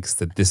fuck thinks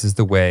that this is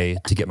the way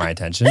to get my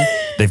attention.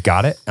 They've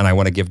got it, and I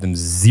want to give them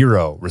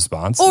zero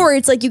response. Or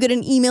it's like you get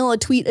an email, a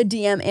tweet, a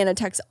DM, and a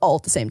text all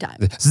at the same time.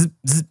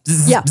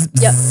 Yep.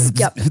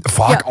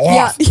 Fuck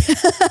off.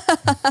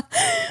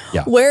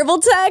 Yeah. Wearable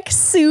tech,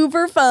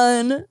 super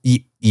fun.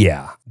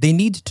 Yeah. They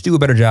need to do a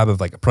better job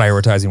of like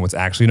prioritizing what's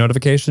actually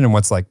notification and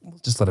what's like,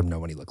 just let him know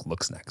when he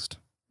looks next.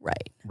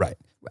 Right. Right.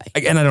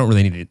 And I don't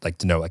really need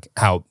to know like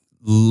how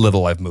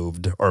little I've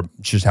moved or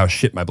just how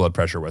shit my blood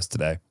pressure was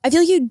today. I feel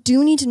like you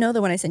do need to know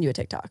that when I send you a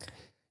TikTok.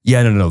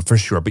 Yeah, no, for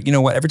sure. But you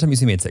know what? Every time you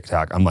see me at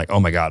TikTok, I'm like,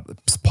 oh my God,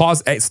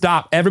 pause, hey,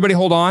 stop. Everybody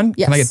hold on.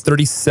 Yes. Can I get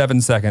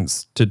 37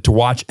 seconds to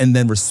watch and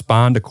then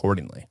respond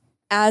accordingly?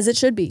 As it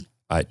should be.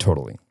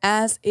 Totally.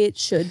 As it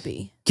should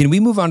be. Can we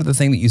move on to the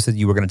thing that you said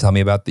you were going to tell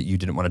me about that you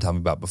didn't want to tell me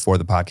about before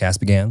the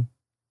podcast began?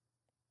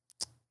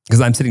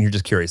 Because I'm sitting here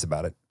just curious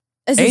about it.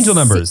 Angel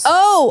numbers.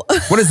 Oh.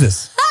 What is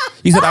this?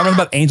 You said, I want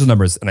about angel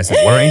numbers. And I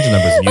said, what are angel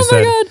numbers? And you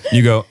said,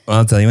 you go, well,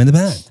 I'll tell you in the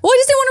back. Well, I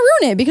just didn't want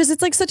to ruin it because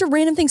it's like such a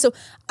random thing. So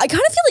I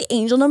kind of feel like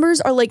angel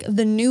numbers are like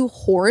the new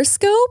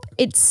horoscope.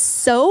 It's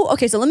so,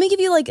 okay, so let me give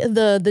you like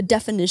the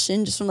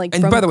definition just from like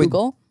and from by the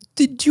Google. Way,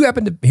 did you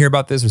happen to hear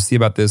about this or see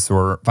about this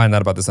or find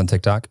out about this on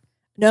TikTok?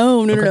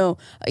 No.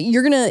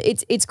 You're gonna,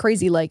 it's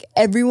crazy. Like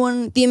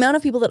everyone, the amount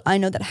of people that I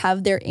know that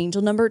have their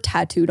angel number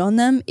tattooed on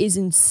them is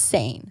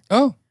insane.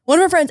 Oh. One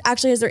of our friends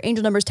actually has their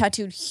angel numbers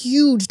tattooed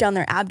huge down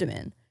their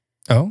abdomen.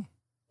 Oh.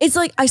 It's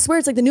like, I swear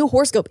it's like the new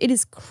horoscope. It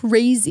is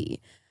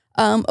crazy.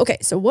 Okay,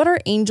 so what are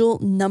angel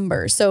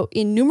numbers? So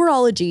in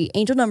numerology,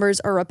 angel numbers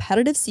are a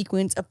repetitive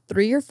sequence of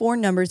 3 or 4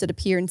 numbers that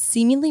appear in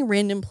seemingly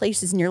random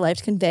places in your life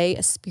to convey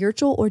a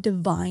spiritual or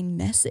divine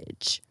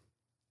message.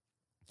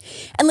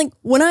 And like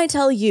when I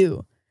tell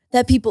you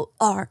that people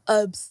are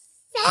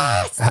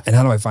obsessed. And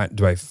how do I find,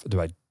 do I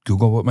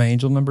Google what my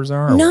angel numbers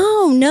are? No.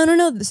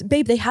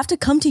 Babe, they have to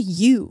come to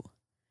you.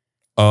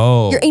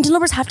 Oh. Your angel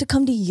numbers have to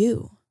come to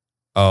you.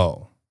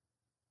 Oh.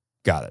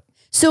 Got it.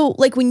 So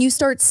like when you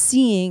start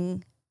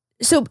seeing,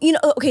 so, you know,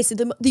 okay, so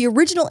the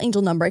original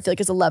angel number I feel like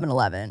is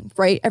 1111,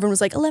 right? Everyone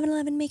was like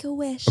 1111, make a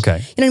wish. Okay.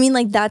 You know what I mean?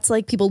 Like that's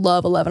like people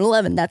love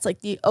 1111. That's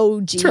like the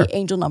OG Sure.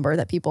 angel number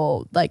that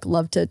people like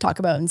love to talk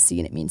about and see,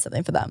 and it means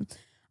something for them.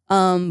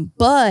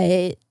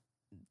 But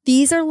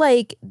these are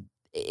like,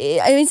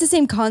 I mean, it's the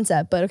same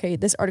concept, but okay,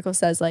 this article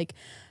says like,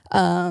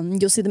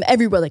 you'll see them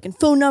everywhere, like in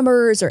phone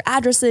numbers or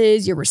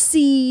addresses, your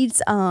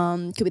receipts,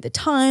 could be the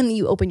time that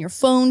you open your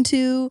phone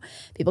to.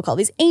 People call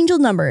these angel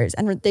numbers,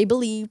 and they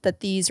believe that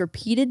these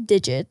repeated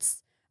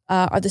digits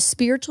are the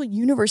spiritual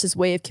universe's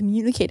way of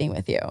communicating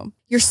with you.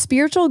 Your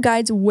spiritual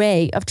guide's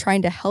way of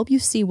trying to help you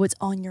see what's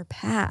on your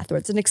path, or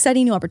it's an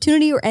exciting new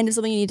opportunity or end of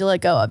something you need to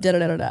let go of.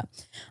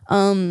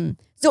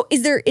 So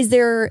is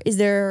there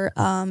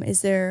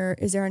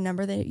a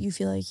number that you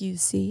feel like you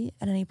see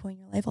at any point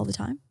in your life all the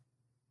time?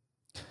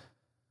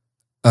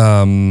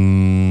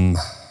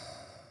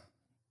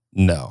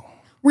 No.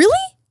 Really?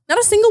 Not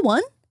a single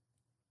one?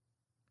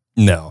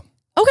 No.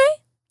 Okay.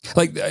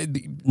 Like,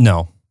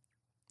 no,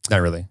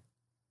 not really.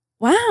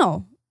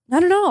 Wow.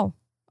 Not at all.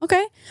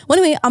 Okay. Well,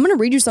 anyway, I'm going to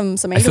read you some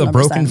angel I feel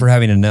numbers broken then. for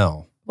having to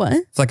know. What?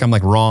 It's like I'm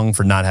like wrong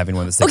for not having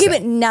one that sticks Okay,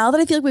 out. but now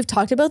that I feel like we've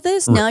talked about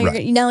this, now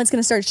Right. now it's going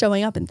to start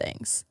showing up in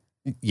things.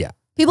 Yeah.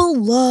 People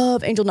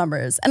love angel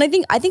numbers. And I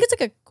think it's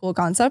like a cool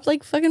concept.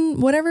 Like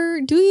fucking whatever,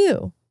 do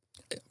you?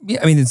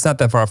 Yeah. I mean, it's not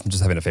that far from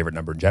just having a favorite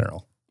number in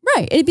general.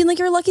 Right. It'd be like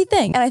your lucky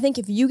thing. And I think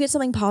if you get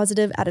something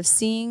positive out of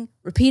seeing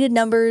repeated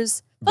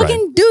numbers,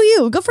 fucking do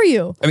you. Good for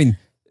you. I mean,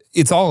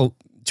 it's all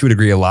to a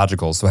degree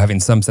illogical. So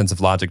having some sense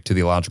of logic to the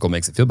illogical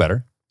makes it feel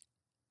better.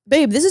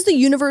 Babe, this is the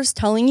universe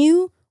telling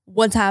you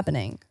what's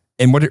happening.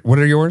 And what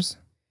are yours?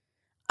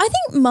 I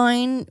think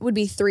mine would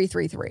be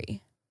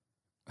 333.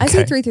 I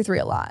say 333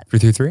 a lot.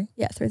 333?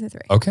 Yeah,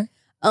 333. Okay.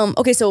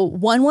 Okay, so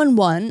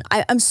 111.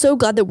 I'm so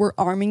glad that we're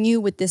arming you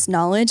with this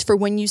knowledge for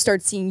when you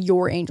start seeing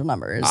your angel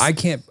numbers. I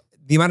can't,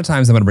 the amount of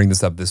times I'm going to bring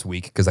this up this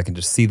week because I can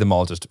just see them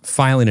all just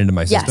filing into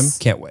my system. Yes.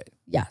 Can't wait.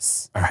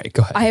 Yes. All right,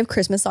 go ahead. I have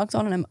Christmas socks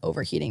on and I'm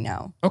overheating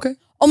now. Okay.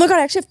 Oh my God,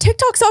 I actually have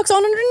TikTok socks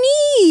on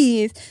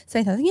underneath.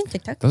 Say something in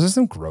TikTok. Those are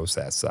some gross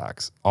ass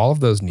socks. All of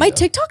those need My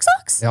TikTok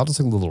socks? They all just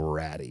look a little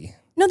ratty.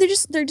 No, they're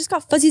just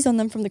got fuzzies on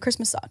them from the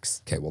Christmas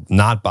socks. Okay, well,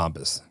 not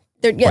Bombas.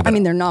 They're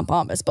they're not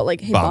Bombas, but like,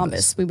 hey,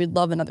 Bombas, we would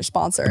love another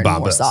sponsor and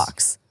more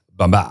socks.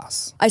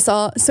 Bombas. I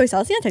saw this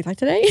on TikTok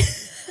today.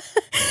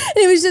 And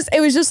it was just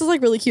this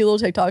like really cute little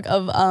TikTok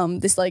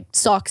of this like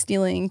sock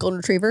stealing golden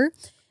retriever.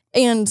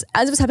 And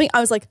as it was happening,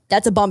 I was like,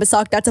 that's a bomba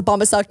sock, that's a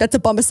bomba sock, that's a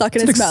bomba sock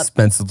in It's his an mouth.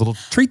 expensive little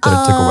treat that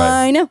it took away.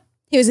 I know.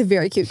 He was a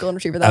very cute golden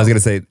retriever though. I was going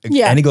to say,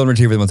 Yeah. any golden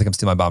retriever that wants to come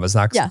steal my Bomba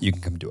socks, Yeah. you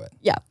can come do it.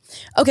 Yeah.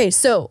 Okay,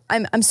 so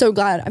I'm so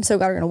glad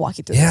we're gonna walk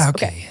you through Yeah,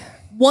 this. okay.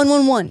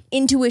 111,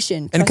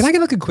 intuition. And can I trust-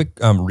 get like a quick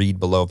read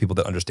below people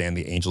that understand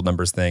the angel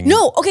numbers thing?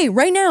 No, okay,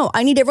 right now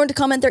I need everyone to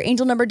comment their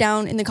angel number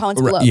down in the comments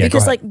Right, below. yeah, go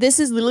because ahead. like this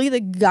is literally the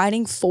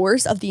guiding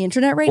force of the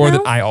internet right Or now.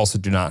 that I also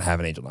do not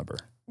have an angel number.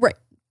 Right.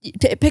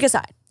 Pick a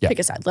side. Yeah. Pick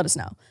a side. Let us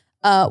know.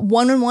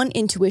 111,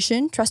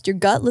 intuition. Trust your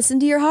gut. Listen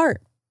to your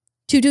heart.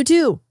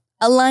 222,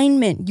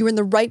 alignment. You're in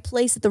the right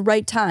place at the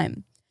right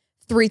time.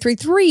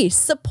 333,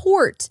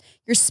 support.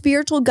 Your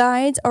spiritual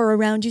guides are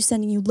around you,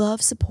 sending you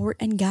love, support,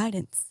 and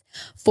guidance.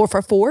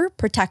 444,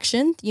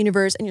 protection. The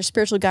universe and your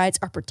spiritual guides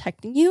are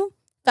protecting you.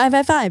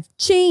 555,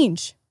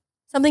 change.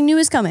 Something new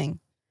is coming.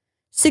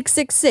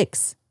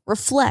 666,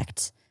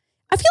 reflect.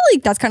 I feel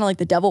like that's kind of like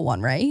the devil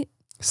one, right?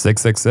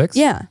 666?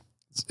 Yeah.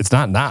 It's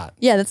not.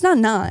 Yeah, that's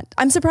not.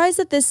 I'm surprised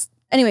that this,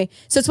 anyway,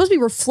 so it's supposed to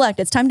be reflect.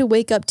 It's time to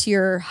wake up to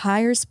your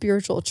higher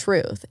spiritual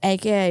truth,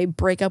 aka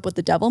break up with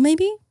the devil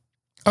maybe.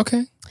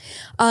 Okay.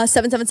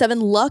 777,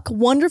 luck.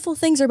 Wonderful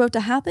things are about to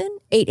happen.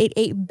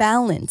 888,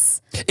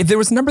 balance. If there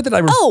was a number that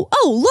I...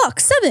 Luck,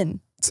 7.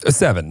 A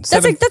 7.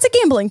 That's a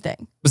gambling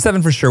thing.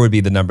 7 for sure would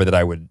be the number that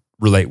I would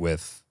relate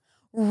with.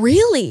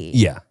 Really?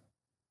 Yeah.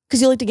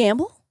 Because you like to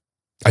gamble?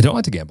 I don't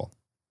like to gamble.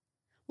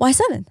 Why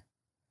 7?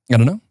 I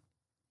don't know.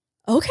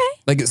 Okay.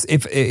 Like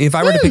if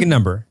I were to pick a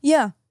number,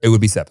 Yeah. it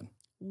would be 7.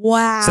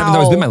 Wow. 7's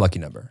always been my lucky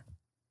number.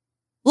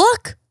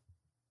 Luck.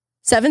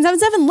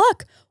 777,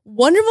 luck.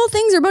 Wonderful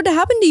things are about to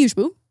happen to you,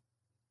 Shboo.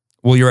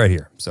 Well, you're right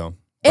here. So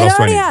It what else do I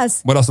already need?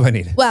 has. What else do I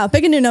need? Wow,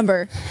 pick a new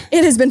number.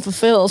 It has been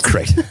fulfilled.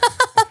 Great.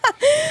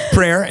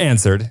 Prayer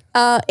answered.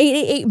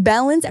 888,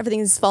 balance. Everything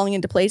is falling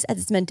into place as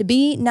it's meant to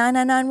be.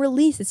 999,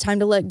 release. It's time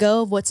to let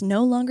go of what's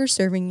no longer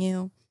serving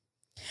you.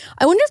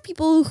 I wonder if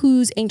people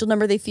whose angel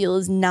number they feel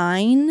is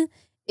 9,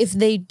 if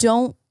they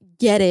don't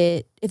get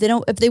it, if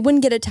they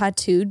wouldn't get it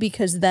tattooed,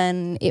 because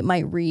then it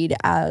might read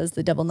as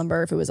the devil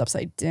number if it was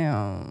upside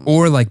down.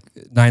 Or like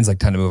 9's like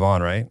time to move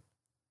on, right?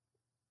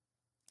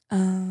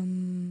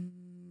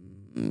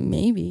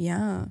 Maybe,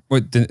 yeah.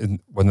 Wasn't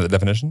that the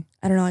definition?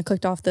 I don't know. I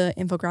clicked off the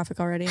infographic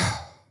already.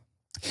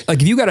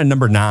 Like if you got a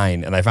number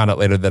 9 and I found out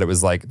later that it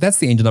was like, that's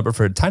the angel number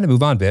for time to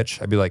move on,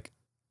 bitch. I'd be like,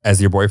 as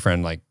your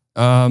boyfriend, like,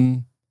 I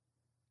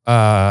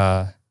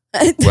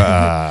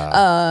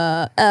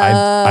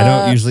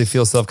don't usually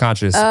feel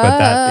self-conscious, but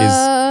that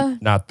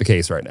is not the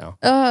case right now.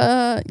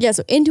 Yeah,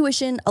 so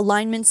intuition,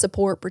 alignment,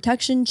 support,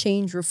 protection,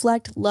 change,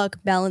 reflect, luck,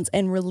 balance,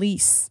 and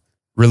release.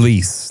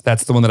 Release.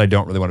 That's the one that I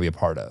don't really want to be a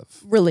part of.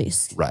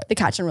 Release. Right. The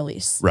catch and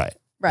release. Right.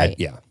 Right.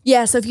 Yeah.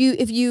 Yeah, so if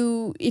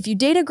you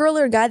date a girl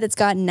or a guy that's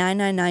got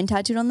 999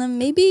 tattooed on them,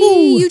 maybe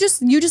you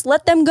just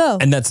let them go.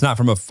 And that's not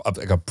from a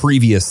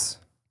previous,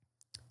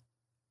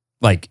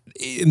 like,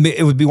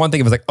 it would be one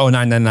thing if it was like,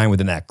 999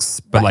 with an X.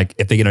 But Right. like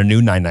if they get a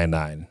new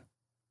 999,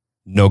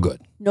 no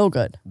good. No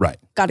good. Right.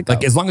 Gotta go.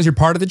 Like as long as you're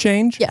part of the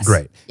change, Yes.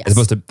 great. Yes. As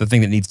opposed to the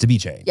thing that needs to be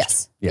changed.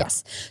 Yes. Yeah.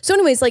 Yes. So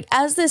anyways, like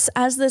as this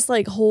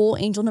like whole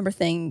angel number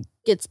thing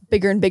gets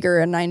bigger and bigger,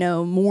 and I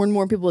know more and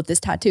more people with this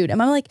tattooed,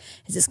 am I like,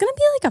 is this gonna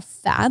be like a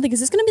fad? Like, is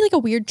this gonna be like a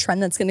weird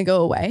trend that's gonna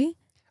go away?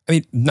 I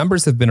mean,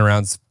 numbers have been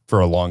around for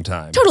a long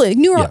time. Totally. Like,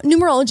 Yeah.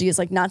 numerology is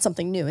like not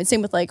something new. And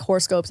same with like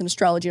horoscopes and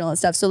astrology and all that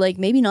stuff. So like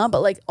maybe not,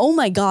 but like, oh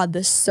my God,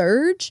 the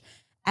surge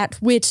at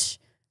which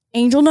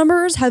angel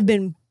numbers have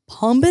been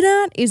pumping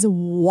at is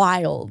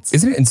wild.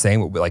 Isn't it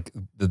insane what like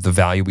the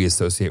value we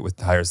associate with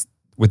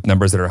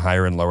numbers that are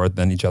higher and lower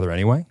than each other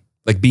anyway?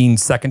 Like being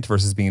second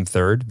versus being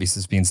third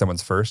versus being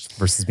someone's first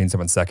versus being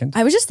someone's second.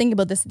 I was just thinking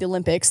about this at the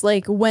Olympics,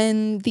 like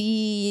when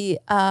the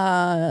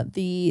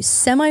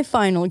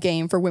semifinal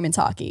game for women's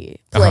hockey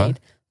played.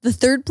 The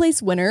third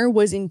place winner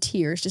was in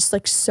tears, just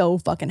like so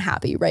fucking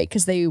happy, right?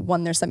 Because they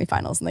won their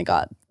semifinals and they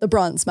got the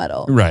bronze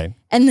medal. Right.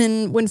 And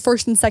then when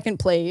first and second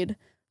played,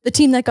 the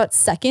team that got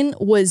second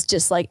was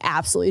just like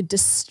absolutely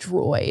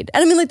destroyed.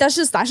 And I mean, like that's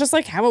just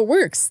like how it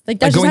works. Like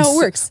that's just how it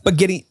works. But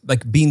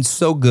being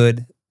so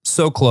good,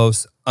 so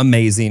close,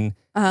 amazing,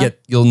 yet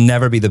you'll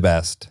never be the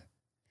best.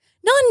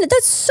 No,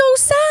 that's so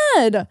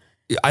sad.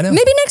 I know.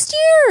 Maybe next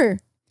year.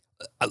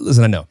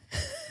 Listen, I know.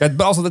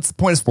 But also that's the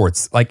point of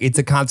sports. Like it's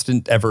a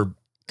constant ever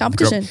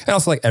Competition. And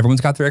also like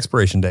everyone's got their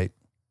expiration date.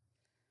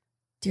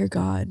 Dear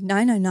God,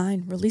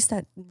 999, release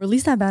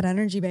that bad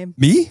energy, babe.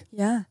 Me?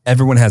 Yeah.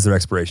 Everyone has their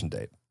expiration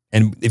date.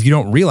 And if you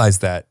don't realize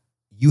that,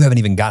 you haven't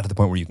even got to the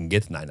point where you can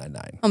get to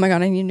 999. Oh my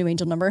God, I need a new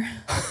angel number.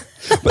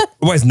 But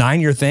why is 9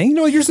 your thing?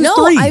 No, yours is No,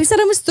 3. I said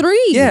it was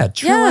 3. Yeah,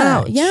 chill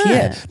out. Yeah.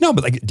 Shit. No,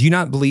 but like, do you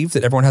not believe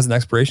that everyone has an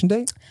expiration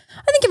date?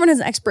 I think everyone has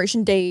an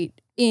expiration date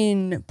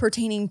in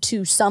pertaining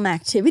to some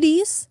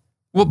activities.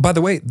 Well, by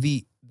the way,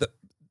 the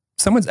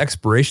someone's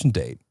expiration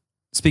date,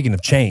 speaking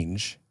of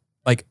change,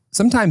 like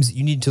sometimes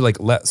you need to like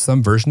let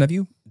some version of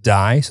you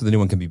die so the new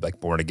one can be like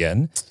born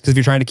again. Because if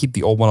you're trying to keep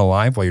the old one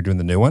alive while you're doing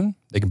the new one,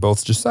 they can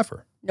both just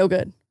suffer. No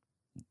good.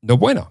 No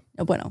bueno.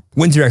 No bueno.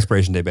 When's your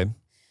expiration date, babe?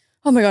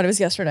 Oh my God, it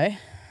was yesterday.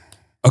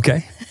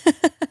 Okay.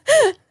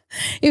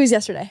 It was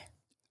yesterday.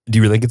 Do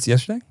you really think it's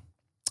yesterday?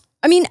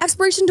 I mean,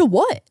 expiration to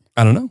what?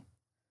 I don't know.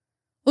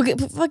 Well,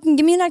 fucking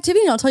give me an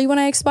activity and I'll tell you when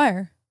I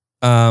expire.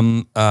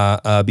 Being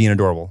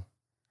adorable.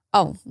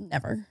 Oh,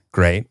 never.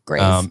 Great.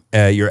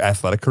 Your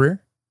athletic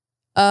career?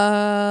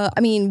 I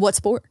mean, what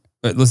sport?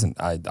 Listen,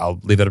 I'll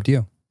leave that up to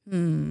you.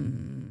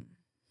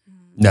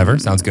 Never.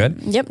 Sounds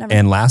good. Yep, never.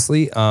 And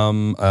lastly,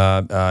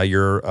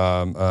 your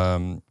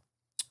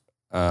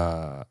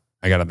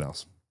I got nothing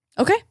else.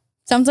 Okay.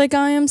 Sounds like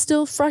I am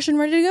still fresh and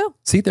ready to go.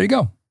 See, there you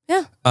go.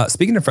 Yeah.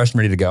 Speaking of fresh and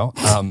ready to go,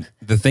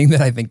 the thing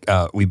that I think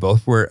we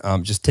both were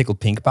just tickled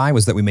pink by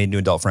was that we made new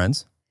adult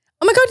friends.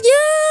 Oh my God,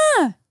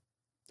 yeah.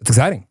 It's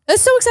exciting.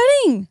 That's so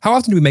exciting. How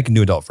often do we make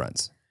new adult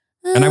friends?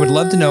 And I would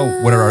love to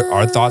know what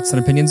our thoughts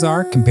and opinions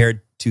are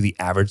compared to the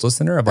average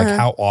listener of like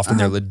how often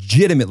they're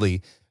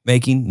legitimately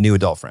making new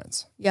adult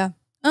friends. Yeah.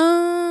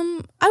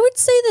 I would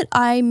say that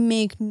I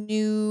make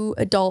new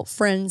adult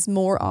friends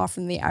more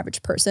often than the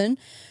average person.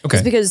 Okay.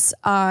 Just because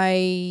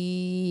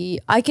I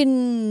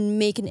can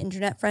make an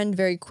internet friend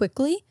very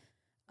quickly.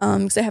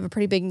 Because I have a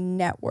pretty big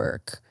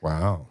network.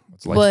 Wow.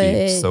 It's like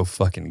being so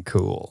fucking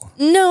cool.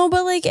 No,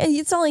 but like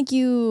it's not like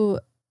you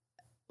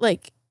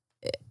like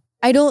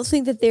I don't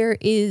think that there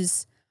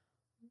is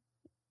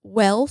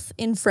wealth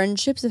in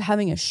friendships of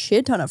having a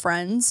shit ton of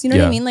friends. You know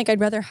what I mean? Like I'd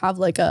rather have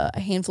like a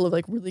handful of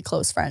like really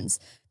close friends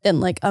than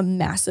like a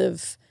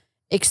massive,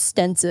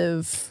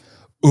 extensive.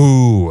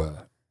 Ooh,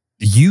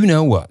 you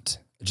know what?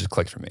 It just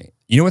clicked for me.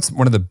 You know what's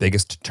one of the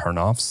biggest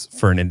turnoffs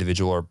for an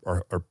individual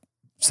or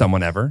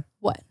someone ever?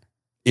 What?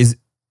 Is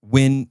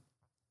when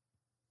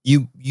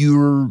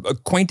your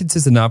acquaintance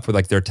is enough where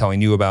like they're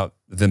telling you about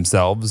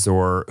themselves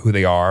or who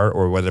they are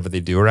or whatever they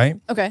do, right?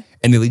 Okay.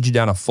 And they lead you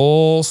down a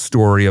full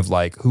story of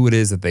like who it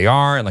is that they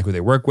are and like who they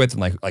work with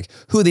and like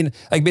who they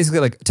like basically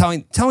like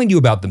telling you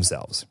about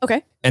themselves.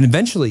 Okay. And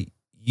eventually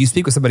you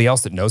speak with somebody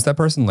else that knows that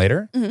person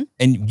later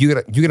and you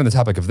get on the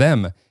topic of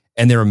them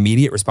and their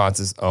immediate response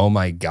is, oh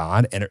my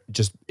God. And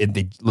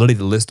they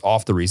literally list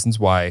off the reasons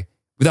why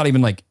without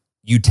even like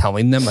you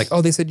telling them like, oh,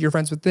 they said you're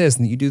friends with this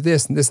and you do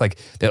this and this, like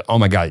that. Oh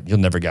my God, you'll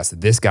never guess that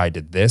this guy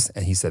did this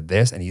and he said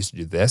this and he used to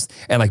do this.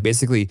 And like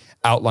basically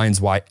outlines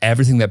why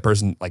everything that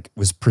person like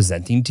was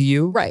presenting to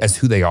you as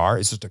who they are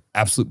is just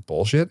absolute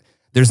bullshit.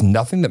 There's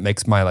nothing that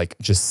makes my like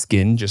just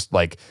skin just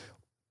like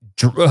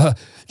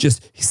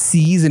just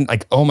seize and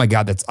like, oh my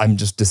God, I'm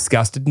just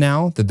disgusted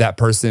now that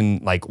person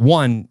like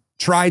one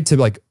tried to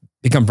like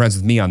become friends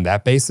with me on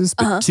that basis,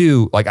 but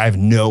two, like I have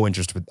no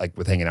interest with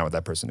hanging out with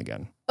that person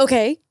again.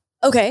 Okay.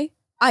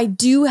 I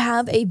do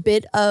have a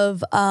bit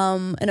of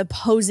an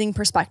opposing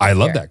perspective. I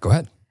love that. Go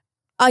ahead.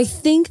 I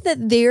think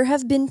that there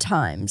have been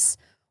times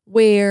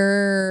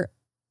where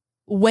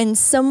when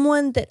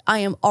someone that I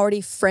am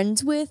already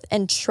friends with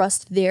and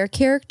trust their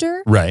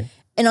character, right,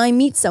 and I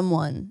meet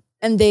someone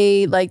and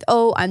they like,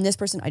 oh, I'm this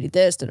person, I do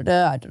this,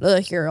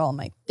 here are all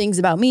my things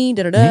about me,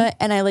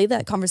 and I lay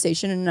that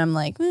conversation and I'm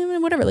like,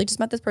 whatever, like just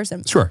met this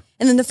person. Sure.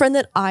 And then the friend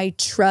that I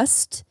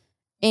trust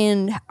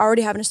and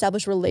already have an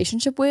established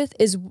relationship with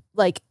is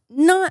like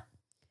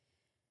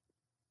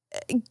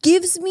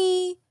gives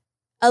me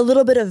a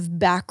little bit of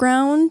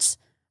background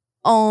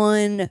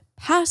on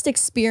past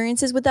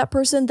experiences with that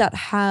person that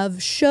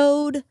have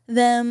showed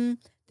them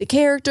the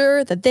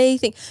character that they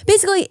think.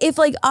 Basically, if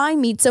like I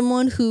meet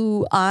someone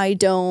who I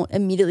don't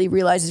immediately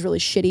realize is really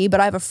shitty, but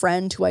I have a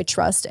friend who I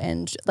trust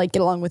and like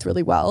get along with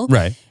really well.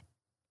 Right.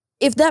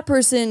 If that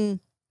person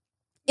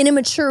in a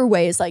mature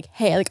way is like,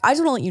 hey, like I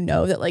just want to let you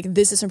know that like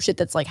this is some shit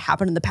that's like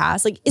happened in the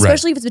past. Like,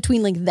 especially if it's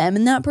between like them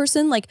and that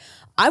person, like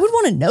I would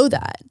want to know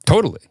that.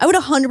 Totally. I would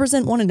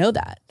 100% want to know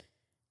that.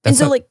 That's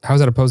and so like, how is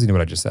that opposing to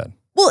what I just said?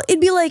 Well,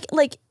 it'd be like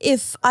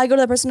if I go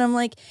to that person and I'm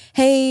like,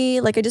 hey,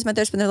 like I just met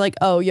this person, they're like,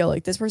 oh, yo,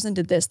 like this person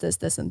did this, this,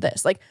 this, and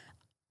this. Like,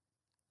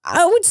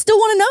 I would still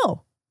want to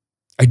know.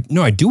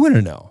 I do want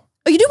to know.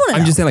 Oh, you do want to know?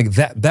 I'm just saying like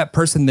that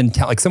person then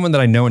like someone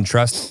that I know and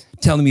trust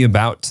telling me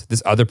about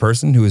this other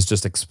person who is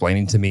just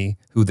explaining to me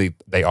who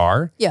they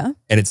are. Yeah.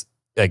 And it's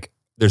like,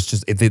 there's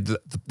just,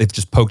 they've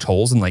just poked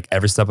holes in like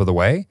every step of the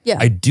way. Yeah.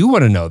 I do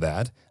want to know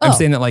that. I'm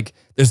saying that like,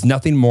 there's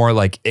nothing more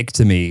like ick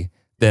to me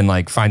than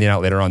like finding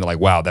out later on that like,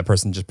 wow, that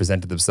person just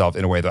presented themselves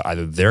in a way that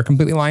either they're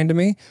completely lying to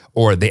me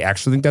or they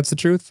actually think that's the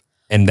truth.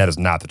 And that is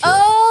not the truth.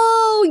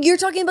 Oh, you're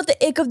talking about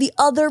the ick of the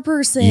other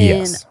person.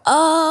 Yes.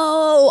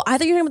 Oh, I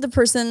thought you were talking about the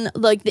person,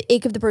 like the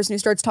ick of the person who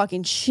starts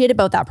talking shit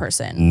about that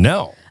person.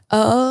 No.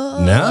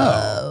 Oh.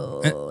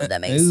 No.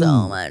 That makes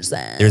so much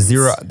sense.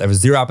 There was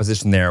zero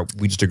opposition there.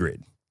 We just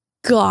agreed.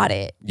 Got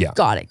it. Yeah.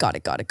 Got it.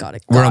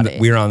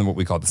 We're on what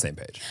we call the same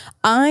page.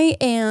 I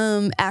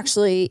am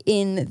actually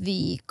in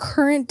the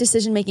current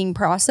decision-making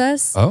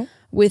process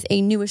with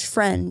a newish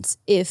friend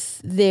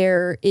if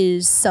there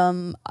is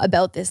some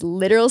about this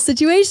literal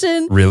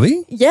situation.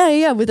 Really?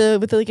 Yeah.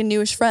 With like a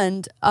newish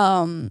friend.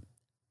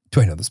 Do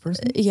I know this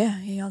person?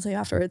 Yeah, I'll tell you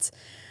afterwards.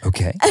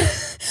 Okay.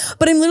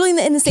 But I'm literally in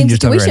the Can same you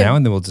just tell me situation. right now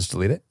and then we'll just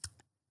delete it?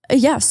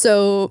 Yeah,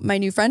 so my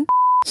new friend.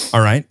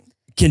 All right.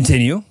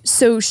 Continue.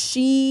 So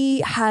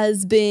she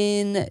has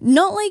been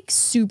not like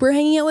super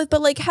hanging out with,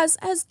 but like has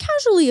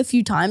casually a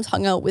few times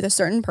hung out with a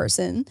certain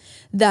person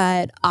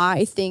that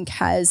I think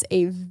has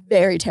a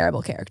very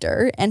terrible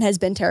character and has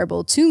been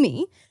terrible to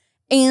me.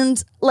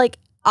 And like,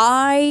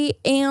 I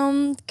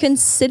am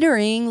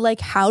considering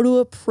like how to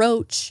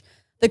approach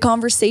the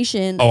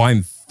conversation. Oh,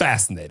 I'm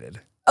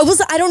fascinated. I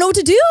don't know what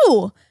to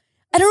do.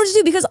 I don't know what to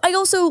do because I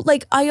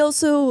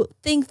also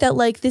think that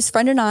like this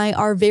friend and I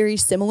are very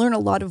similar in a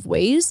lot of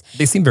ways.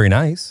 They seem very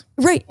nice.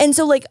 Right. And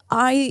so like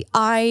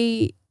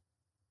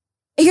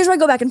here's where I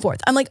go back and forth.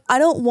 I'm like, I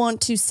don't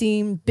want to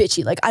seem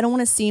bitchy. Like I don't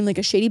want to seem like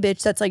a shady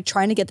bitch that's like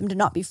trying to get them to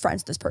not be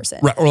friends with this person.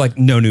 Right. Or like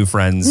no new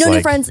friends. No like,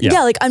 new friends.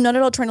 Yeah. Like I'm not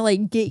at all trying to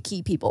like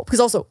gatekeep people because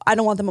also I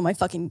don't want them on my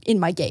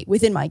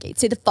within my gate.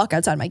 Stay the fuck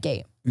outside my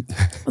gate.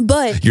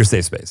 But your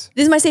safe space.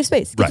 This is my safe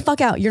space. Get Right. the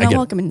fuck out. You're not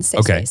welcome in the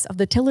safe space of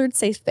the Tillard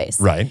safe space.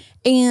 Right.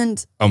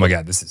 And oh my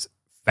God, this is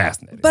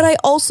fascinating. But I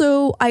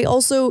also,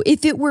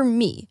 if it were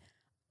me,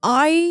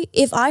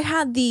 if I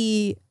had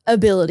the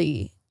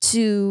ability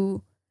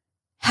to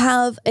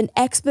have an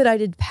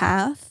expedited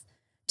path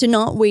to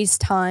not waste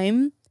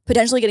time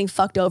potentially getting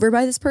fucked over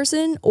by this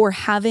person or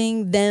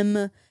having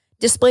them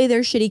display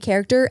their shitty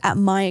character at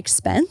my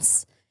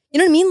expense, you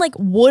know what I mean? Like,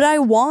 would I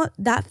want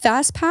that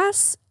fast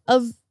pass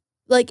of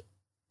like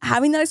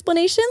having that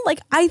explanation?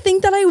 Like, I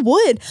think that I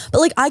would, but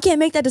like, I can't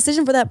make that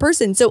decision for that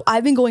person. So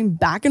I've been going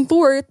back and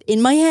forth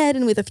in my head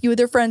and with a few of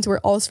their friends who are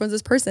also friends with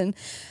this person,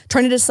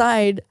 trying to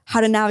decide how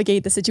to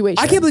navigate the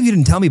situation. I can't believe you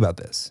didn't tell me about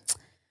this.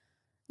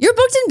 You're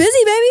booked and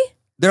busy, baby.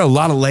 There are a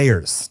lot of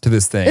layers to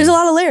this thing. There's a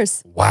lot of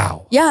layers.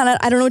 Wow. Yeah, and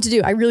I don't know what to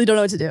do. I really don't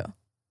know what to do.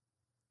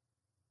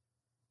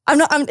 I'm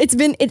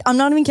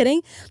not even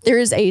kidding. There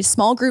is a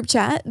small group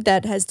chat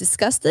that has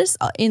discussed this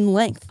in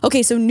length.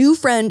 Okay, so new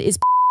friend is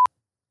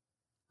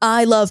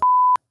I love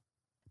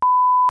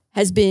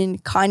has been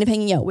kind of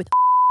hanging out with.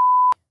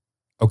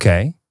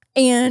 Okay.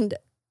 And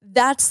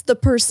that's the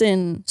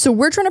person. So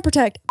we're trying to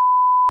protect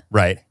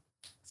right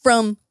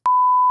from.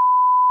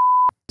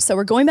 So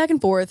we're going back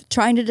and forth,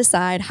 trying to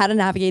decide how to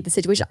navigate the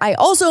situation. I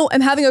also am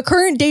having a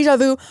current deja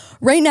vu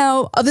right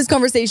now of this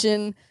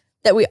conversation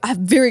that we have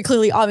very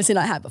clearly, obviously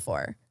not had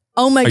before.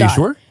 Oh my God. Are you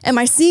sure? Am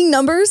I seeing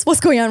numbers? What's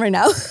going on right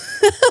now?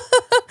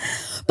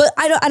 But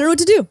I don't know what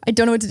to do. I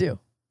don't know what to do.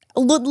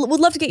 Would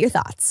love to get your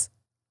thoughts.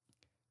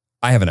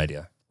 I have an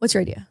idea. What's your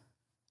idea?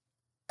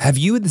 Have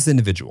you and this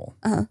individual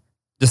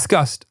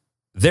discussed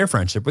their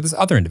friendship with this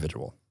other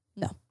individual?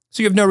 No.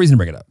 So you have no reason to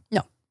bring it up?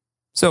 No.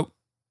 So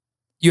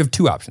you have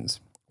two options.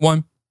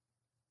 One,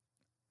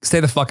 stay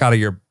the fuck out of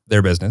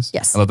their business.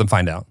 Yes. And let them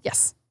find out.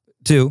 Yes.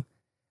 Two,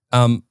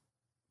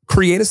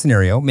 create a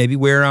scenario maybe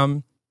where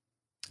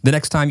the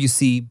next time you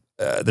see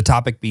the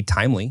topic be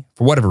timely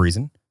for whatever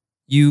reason,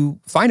 you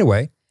find a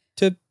way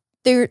to.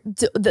 There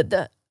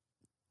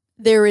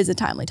is a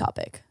timely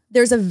topic.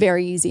 There's a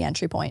very easy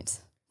entry point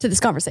to this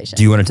conversation.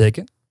 Do you want to take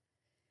it?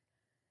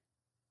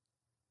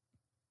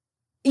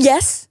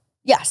 Yes.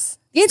 Yes.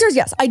 The answer is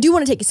yes. I do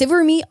want to take it. If it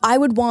were me, I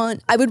would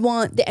want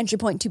the entry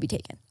point to be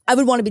taken. I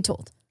would want to be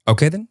told.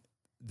 Okay, then.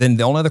 Then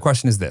the only other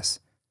question is this.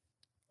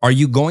 Are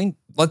you going,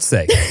 let's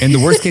say, in the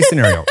worst case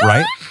scenario,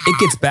 right? It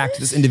gets back to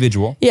this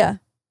individual Yeah.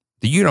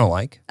 that you don't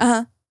like,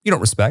 you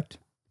don't respect.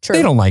 True.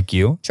 They don't like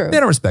you. True. They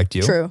don't respect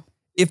you. True.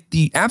 If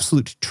the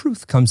absolute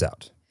truth comes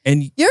out,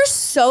 and You're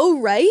so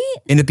right.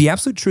 if the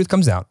absolute truth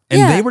comes out, and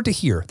Yeah. they were to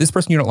hear, this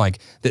person you don't like,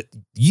 that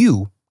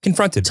you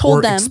confronted Told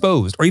or them.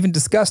 exposed or even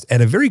discussed at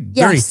a very,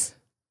 Yes.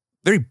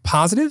 very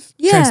positive,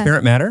 Yeah.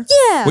 transparent manner,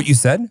 Yeah. what you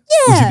said,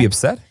 Yeah. would you be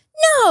upset?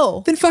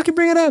 No. Then fucking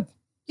bring it up.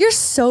 You're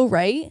so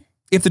right.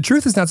 If the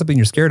truth is not something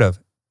you're scared of,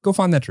 go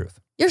find that truth.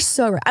 You're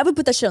so right. I would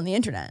put that shit on the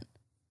internet.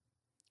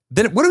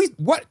 Then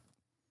what?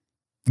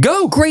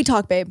 Go. Great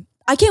talk, babe.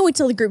 I can't wait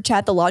till the group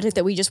chat, the logic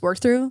that we just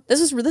worked through. This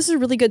is a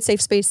really good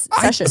safe space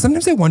session.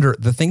 Sometimes I wonder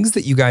the things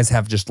that you guys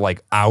have just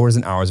like hours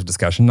and hours of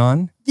discussion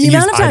on. The you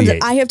amount of just times that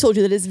ideate. I have told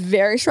you that is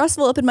very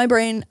stressful up in my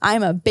brain.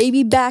 I'm a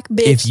baby back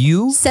bitch. If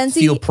you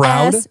Sensey feel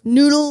proud, ass,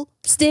 noodle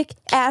stick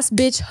ass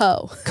bitch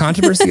hoe.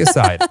 controversy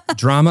aside,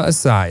 drama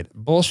aside,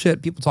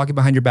 bullshit, people talking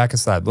behind your back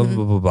aside, blah, blah,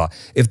 blah, blah, blah.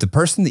 If the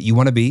person that you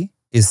want to be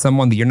is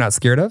someone that you're not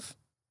scared of,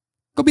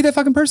 go be that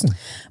fucking person.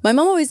 My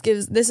mom always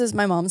gives, this is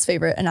my mom's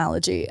favorite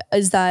analogy,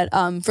 is that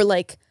for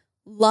like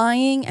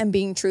lying and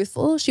being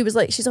truthful, she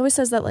always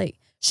says that like,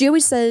 she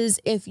always says,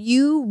 if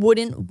you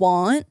wouldn't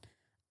want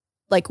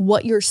like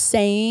what you're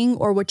saying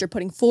or what you're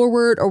putting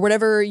forward or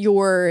whatever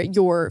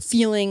you're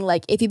feeling,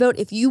 like if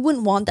you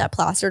wouldn't want that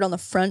plastered on the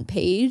front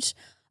page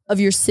of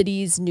your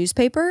city's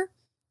newspaper,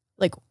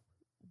 like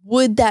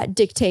would that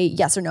dictate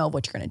yes or no of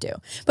what you're going to do?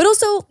 But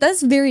also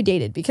that's very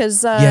dated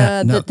because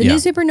the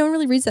newspaper, no one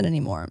really reads that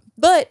anymore.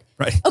 But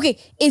okay,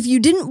 if you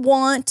didn't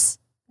want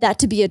that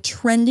to be a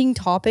trending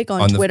topic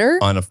on Twitter,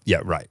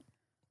 right.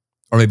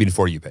 Or maybe the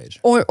For You page.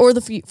 Or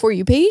the For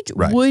You page,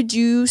 right. Would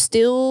you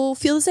still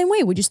feel the same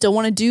way? Would you still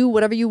want to do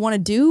whatever you want to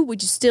do?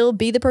 Would you still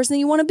be the person that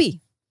you want to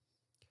be?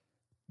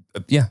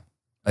 Yeah.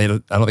 I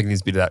don't think it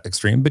needs to be to that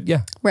extreme, but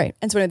yeah. Right.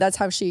 And so that's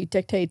how she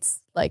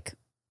dictates like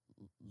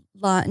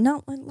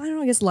No, I don't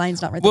know. I guess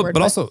lying's not right. Well, the word,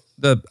 but also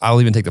I'll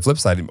even take the flip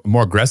side, a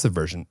more aggressive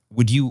version.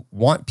 Would you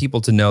want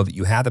people to know that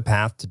you had the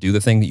path to do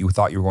the thing that you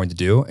thought you were going to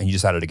do and you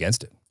decided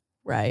against it?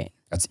 right.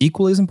 That's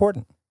equally as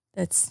important.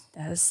 That's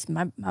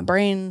my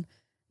brain.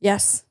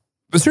 Yes.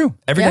 It's true.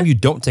 Every Yeah. time you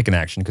don't take an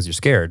action because you're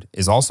scared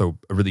is also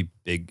a really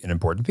big and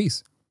important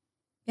piece.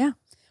 Yeah.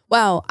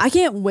 Wow. I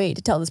can't wait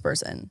to tell this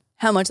person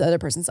how much the other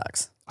person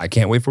sucks. I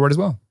can't wait for it as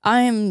well.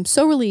 I am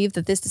so relieved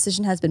that this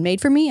decision has been made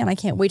for me, and I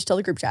can't wait to tell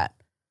the group chat.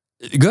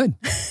 Good.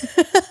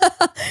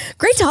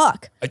 Great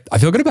talk. I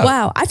feel good about it.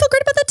 Wow. I feel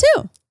great about that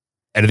too.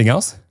 Anything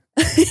else?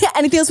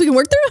 Anything else we can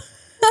work through?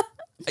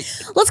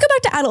 Let's go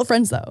back to adult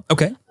friends though.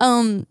 Okay.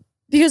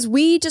 Because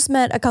we just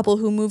met a couple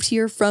who moved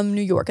here from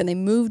New York, and they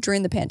moved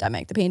during the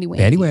pandemic, the Pandy Wandy.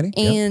 Pandy Wandy,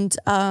 yep.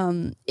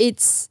 And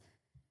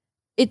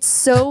it's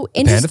so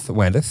interesting.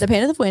 The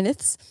Pandith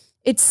Wandiths.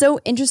 It's so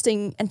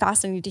interesting and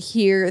fascinating to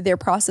hear their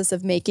process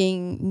of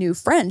making new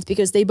friends,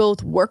 because they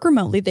both work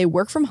remotely. They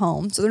work from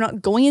home. So they're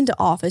not going into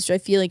office, which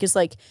I feel like is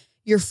like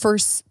your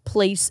first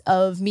place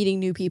of meeting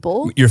new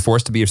people. You're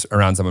forced to be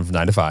around someone from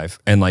 9 to 5.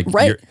 And like,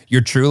 Right. you're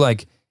true.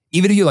 Like,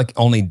 even if you like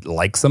only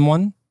like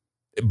someone,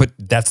 but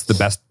that's the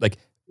best, like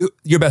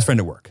your best friend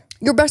at work.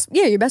 Your best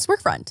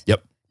work friend.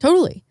 Yep.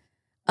 Totally.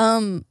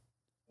 And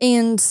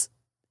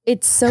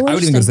it's so I would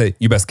interesting. even say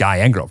your best guy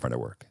and girlfriend at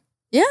work.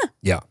 Yeah.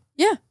 Yeah.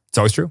 Yeah. It's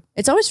always true.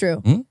 It's always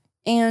true. Mhm.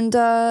 And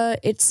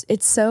it's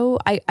so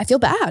I feel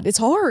bad. It's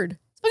hard.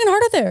 It's fucking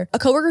hard out there. A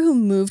coworker who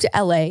moved to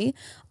LA,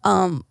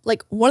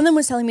 like one of them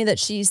was telling me that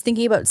she's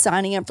thinking about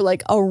signing up for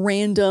like a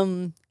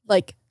random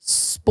like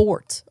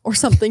sport or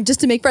something just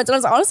to make friends. And I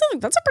was like, honestly,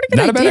 like, that's a pretty good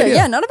Not a bad idea.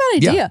 Yeah, not a bad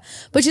idea. Yeah.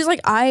 But she's like,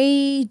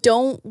 I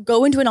don't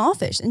go into an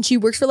office, and she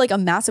works for like a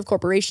massive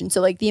corporation.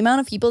 So like the amount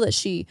of people that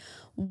she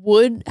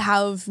would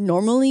have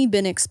normally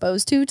been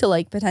exposed to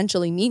like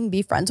potentially meet and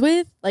be friends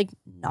with, like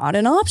not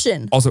an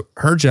option. Also,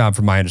 her job,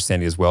 from my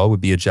understanding as well,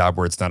 would be a job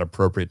where it's not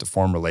appropriate to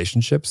form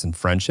relationships and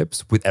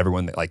friendships with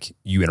everyone that like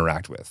you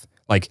interact with.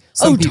 Like,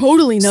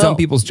 Totally no. Some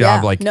people's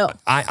job, Yeah, like, no.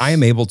 I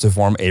am able to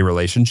form a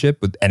relationship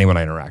with anyone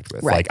I interact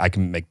with. Right. Like, I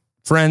can make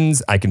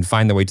friends. I can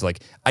find the way to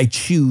like, I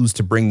choose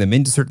to bring them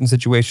into certain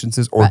situations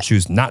or Right.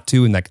 choose not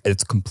to. And like,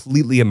 it's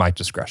completely at my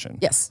discretion.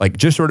 Yes. Like,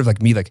 just sort of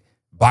like me, like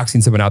boxing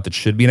someone out that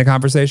should be in a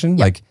conversation.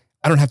 Yep. Like,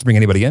 I don't have to bring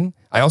anybody in.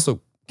 I also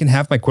can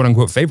have my quote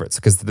unquote favorites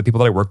because they're the people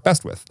that I work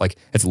best with. Like,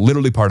 it's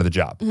literally part of the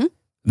job. Mm-hmm.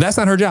 That's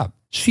not her job.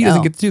 She doesn't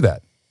No. get to do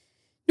that.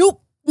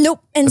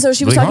 Nope. And so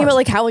she was really talking hard. about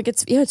like how like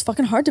it's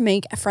fucking hard to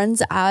make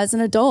friends as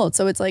an adult.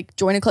 So it's like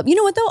join a club. You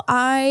know what though?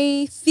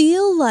 I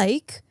feel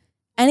like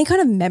any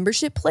kind of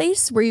membership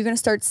place where you're gonna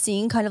start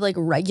seeing kind of like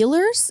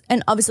regulars,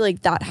 and obviously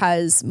like that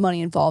has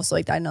money involved. So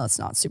like I know it's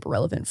not super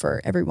relevant for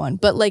everyone,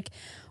 but like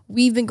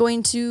we've been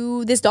going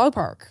to this dog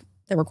park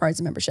that requires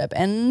a membership,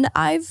 and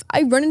I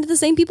run into the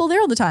same people there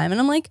all the time, and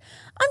I'm like,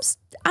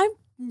 I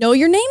know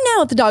your name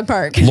now at the dog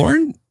park.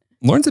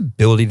 Lauren's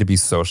ability to be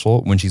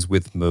social when she's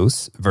with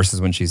Moose versus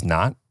when she's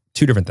not,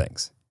 two different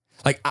things.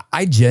 Like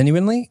I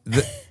genuinely,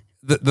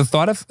 the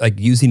thought of like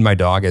using my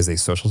dog as a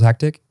social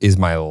tactic is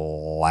my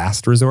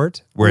last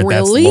resort, where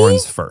that's Really?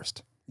 Lauren's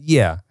first.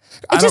 Yeah.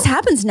 It just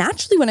happens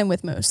naturally when I'm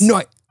with Moose.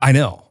 No, I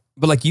know.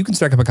 But like you can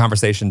strike up a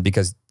conversation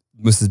because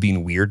Moose is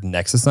being weird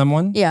next to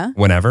someone. Yeah.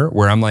 Whenever,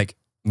 where I'm like,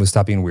 Moose,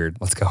 stop being weird.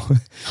 Let's go.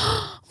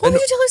 Why would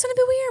you tell her something to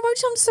be weird? Why would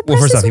you tell him to suppress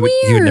Well, first off, his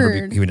he would never be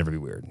weird? he would never be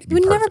weird. He'd He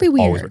would never perfect. be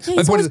weird. Always Yeah,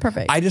 My he's point always is,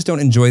 perfect. I just don't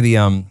enjoy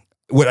the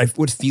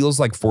what feels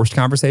like forced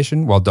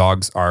conversation while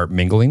dogs are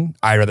mingling.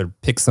 I'd rather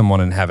pick someone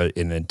and have an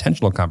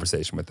intentional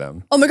conversation with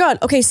them. Oh my God.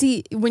 Okay.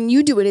 See, when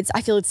you do it,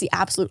 I feel it's the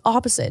absolute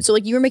opposite. So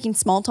like you were making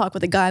small talk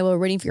with a guy while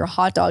waiting for your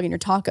hot dog and your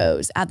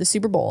tacos at the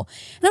Super Bowl.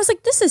 And I was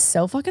like, this is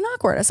so fucking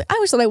awkward. I was like, I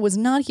wish that I was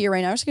not here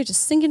right now. I wish I could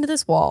just sink into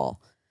this wall.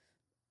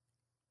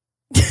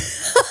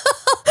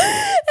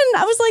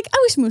 And I was like, I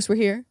wish Moose were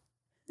here.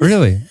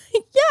 Really?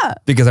 Yeah.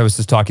 Because I was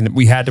just talking.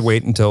 We had to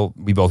wait until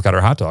we both got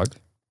our hot dog.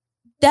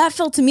 That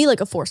felt to me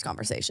like a forced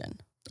conversation.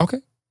 Okay.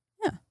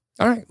 Yeah.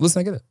 All right.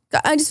 Listen, I get it.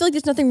 I just feel like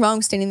there's nothing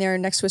wrong standing there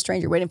next to a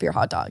stranger waiting for your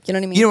hot dog. You know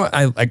what I mean? You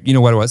know what? You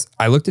know what it was?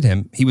 I looked at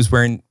him. He was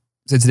wearing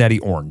Cincinnati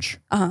orange.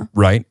 Uh-huh.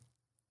 Right?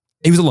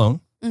 He was alone.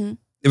 Mhm.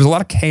 There was a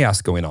lot of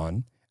chaos going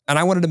on. And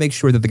I wanted to make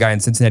sure that the guy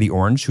in Cincinnati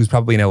orange, who was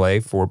probably in LA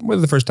for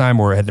whether the first time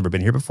or had never been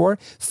here before,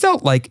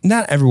 felt like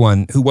not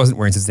everyone who wasn't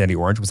wearing Cincinnati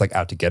orange was like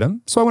out to get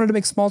him. So I wanted to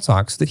make small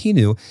talk so that he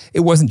knew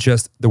it wasn't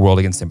just the world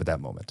against him at that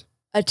moment.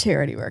 A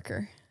charity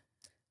worker.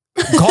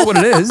 Call it what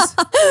it is.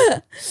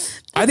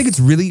 I think it's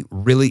really,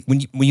 really, when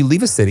you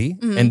leave a city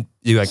and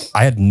you're like,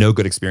 I had no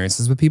good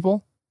experiences with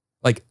people,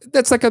 like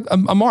that's like a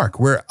mark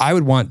where I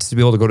would want to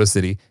be able to go to a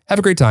city, have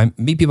a great time,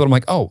 meet people, and I'm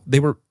like, oh, they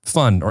were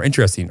fun or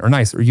interesting or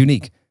nice or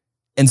unique.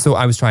 And so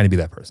I was trying to be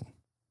that person.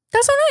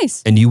 That's so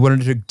nice. And you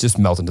wanted to just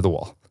melt into the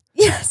wall.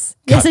 Yes.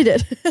 Yes, I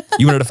did.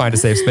 You wanted to find a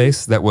safe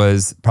space that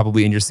was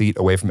probably in your seat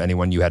away from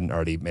anyone you hadn't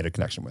already made a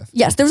connection with.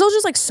 Yes, there was also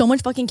just like so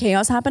much fucking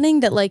chaos happening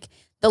that like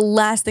the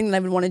last thing that I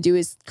would want to do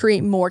is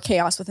create more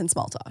chaos within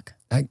small talk.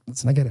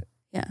 Listen, I get it.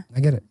 Yeah.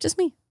 I get it. Just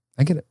me.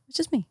 I get it. It's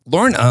just me.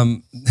 Lauren,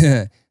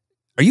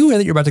 Are you aware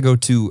that you're about to go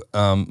to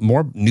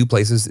more new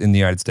places in the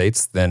United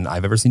States than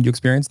I've ever seen you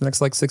experience in the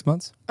next like 6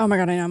 months? Oh my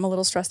God, I know. I'm a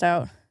little stressed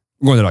out.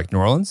 We're going to like New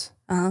Orleans.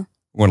 Uh-huh.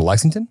 We're going to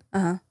Lexington.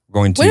 Uh-huh. We're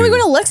going to. When are we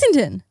going to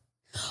Lexington?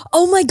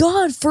 Oh my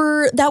God,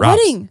 for that Ralph's.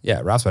 wedding.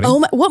 Yeah, Ralph's wedding. Oh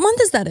my, what month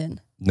is that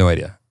in? No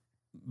idea.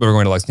 But we're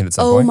going to Lexington at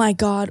some Oh point. my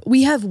God.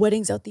 We have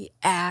weddings out the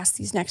ass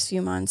these next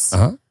few months.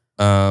 Uh-huh.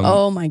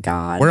 Oh my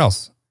God. Where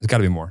else? There's got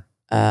to be more.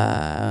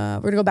 We're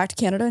going to go back to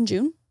Canada in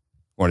June.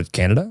 We're going to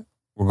Canada.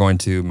 We're going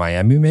to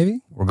Miami,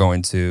 maybe. We're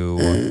going to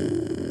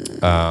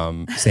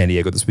San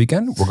Diego this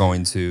weekend. We're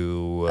going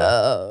to...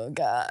 oh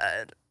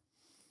God.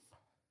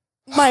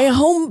 My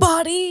home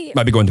body.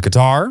 might be going to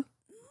Qatar.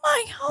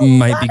 My home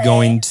Might body. be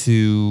going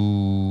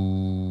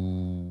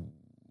to...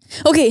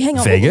 Okay, hang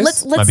on.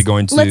 Vegas? Might be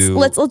going to-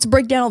 let's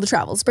break down all the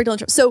travels. Let's break down the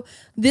travels. So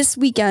this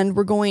weekend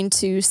we're going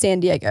to San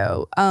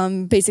Diego.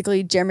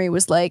 Basically Jeremy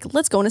was like,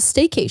 let's go on a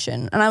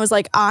staycation. And I was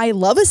like, I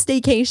love a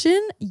staycation.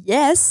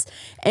 Yes.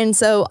 And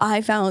so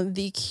I found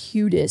the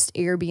cutest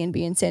Airbnb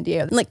in San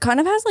Diego. And like kind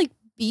of has like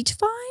beach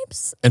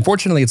vibes.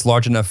 Unfortunately, it's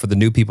large enough for the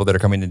new people that are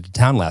coming into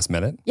town last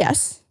minute.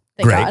 Yes.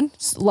 Thank Great. God.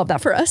 Just love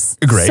that for us.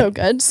 Great. So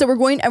good. So we're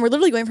going, and we're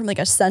literally going from like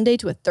a Sunday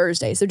to a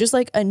Thursday. So just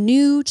like a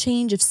new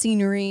change of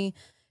scenery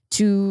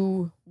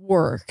to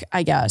work,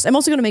 I guess. I'm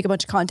also going to make a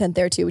bunch of content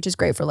there too, which is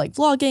great for like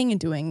vlogging and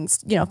doing,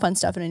 you know, fun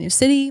stuff in a new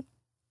city.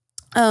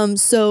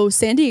 So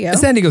San Diego.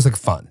 San Diego's like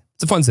fun.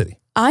 It's a fun city.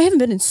 I haven't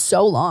been in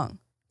so long.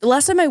 The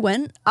last time I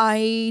went,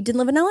 I didn't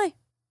live in LA.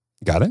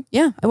 Got it?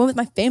 Yeah. I went with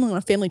my family on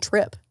a family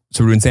trip.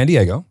 So we're in San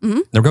Diego.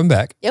 Mhm. Then we're coming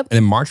back. Yep. And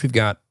in March, we've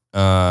got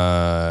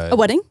A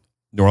wedding?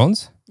 New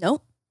Orleans.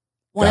 Nope.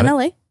 One Got in it.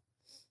 LA.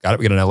 Got it.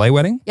 We got an LA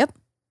wedding. Yep.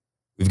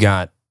 We've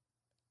got...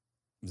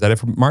 Is that it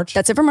for March?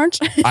 That's it for March.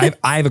 I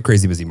have a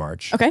crazy busy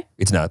March. Okay.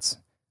 It's nuts.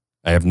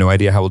 I have no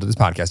idea how we'll do this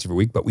podcast every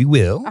week, but we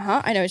will.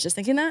 I know. I was just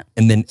thinking that.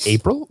 And then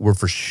April, we're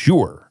for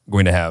sure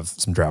going to have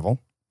some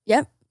travel.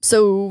 Yep.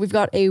 So we've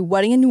got a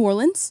wedding in New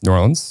Orleans, New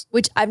Orleans.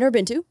 which I've never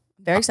been to.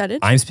 Very excited.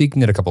 I'm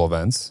speaking at a couple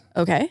events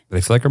Okay. that I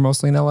feel like are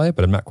mostly in LA,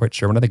 but I'm not quite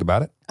sure when I think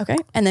about it. Okay.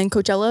 And then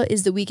Coachella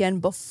is the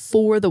weekend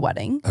before the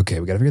wedding. Okay,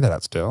 we got to figure that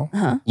out still.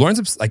 Uh-huh.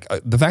 Lawrence, like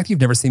the fact that you've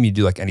never seen me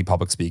do like any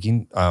public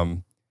speaking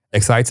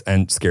excites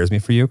and scares me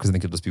for you because I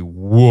think you'll just be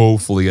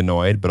woefully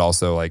annoyed, but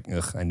also like,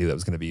 ugh, I knew that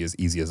was going to be as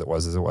easy as it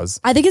was.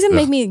 I think it's gonna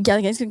Ugh. make me. Yeah,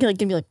 it's gonna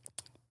be like.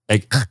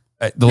 Like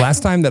the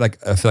last time that like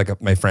I feel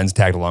like my friends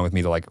tagged along with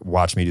me to like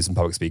watch me do some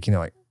public speaking,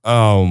 they're like,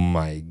 "Oh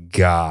my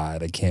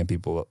God, I can't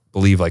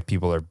believe like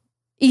people are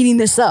Eating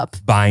this up.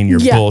 buying your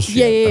yeah, bullshit."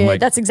 Yeah. I'm like,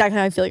 That's exactly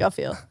how I feel like I'll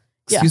feel.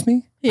 excuse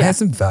me? Yeah. I have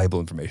some valuable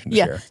information to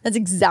Yeah, share. that's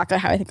exactly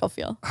how I think I'll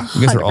feel.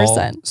 You guys are all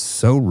 100%.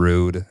 so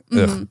rude.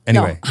 Ugh.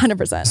 Anyway,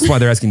 100%. that's why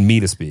they're asking me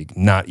to speak,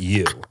 not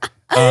you.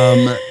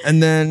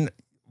 And then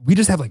we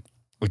just have like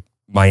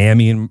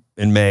Miami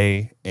in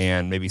May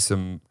and maybe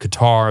some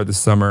Qatar this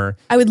summer.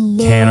 I would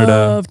love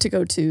Canada. to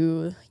go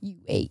to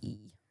UAE.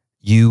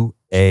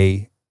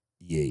 UAE.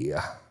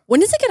 When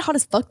does it get hot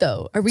as fuck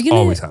though? Are we gonna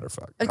Always hot or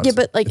fuck. Yeah,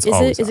 but like, It's is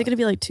always it hot. gonna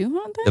be like too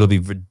hot there? It'll be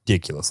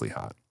ridiculously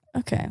hot.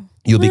 Okay.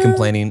 You'll be Well,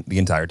 complaining the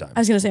entire time. I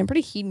was gonna say I'm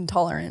pretty heat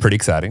intolerant. Pretty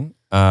exciting.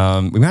 We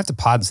might have to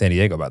pod in San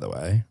Diego, by the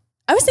way.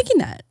 I was thinking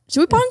that. Should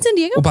we pod in San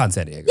Diego? We'll pod in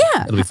San Diego.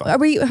 Yeah. It'll be fun.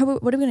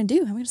 What are we gonna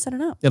do? How are we gonna set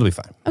it up? It'll be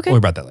fine. Okay. We'll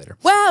worry about that later.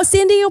 Wow,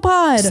 San Diego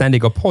pod. San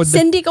Diego pod.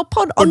 San Diego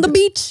pod on the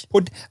beach.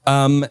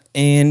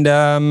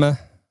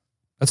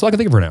 That's all I can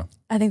think of for now.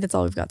 I think that's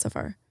all we've got so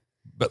far.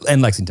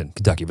 And Lexington,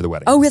 Kentucky for the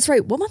wedding. Oh, that's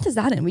right. What month is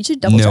that in? We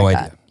should double check No that.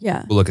 idea.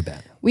 Yeah. We'll look at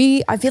that. I feel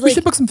We like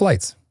should book some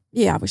flights.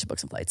 yeah, we should book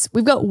some flights.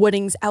 We've got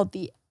weddings out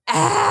the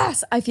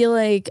ass. I feel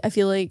like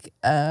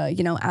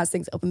you know, as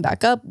things open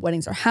back up,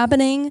 weddings are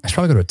happening. I should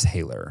probably go to a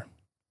tailor.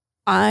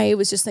 I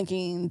was just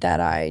thinking that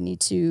I need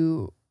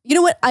to, you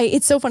know what?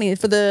 It's so funny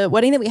for the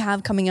wedding that we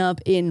have coming up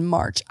in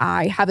March.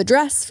 I have a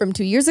dress from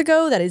 2 years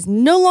ago that is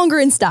no longer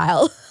in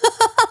style.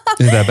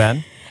 Is it that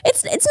bad?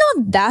 It's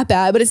not that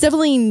bad, but it's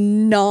definitely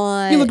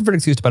not. You're looking for an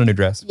excuse to buy a new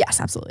dress? Yes,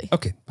 absolutely.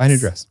 Okay, buy a new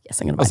dress. Yes,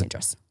 I'm gonna buy a new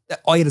dress.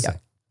 All you had to say.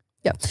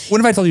 Yeah. What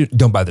if I told you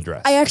don't buy the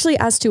dress? I actually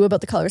asked too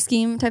about the color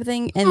scheme type of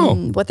thing,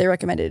 and what they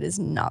recommended is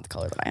not the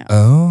color that I have.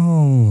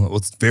 Oh, well,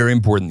 it's very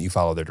important that you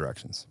follow their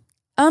directions.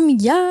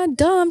 Yeah,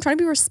 duh. I'm trying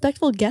to be a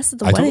respectful guest at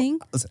the wedding.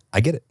 Listen, I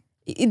get it.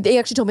 They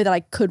actually told me that I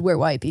could wear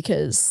white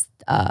because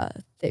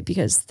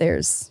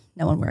there's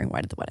no one wearing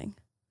white at the wedding.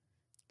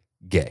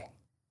 Gay.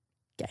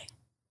 Gay.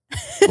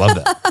 Love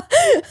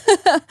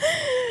that.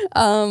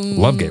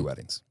 Love gay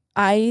weddings.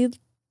 We've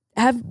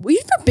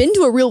never been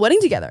to a real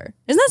wedding together.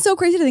 Isn't that so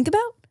crazy to think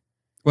about?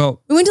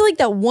 Well, We went to like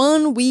that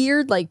one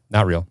weird like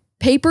not real.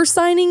 paper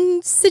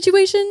signing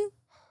situation.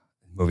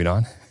 Moving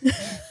on.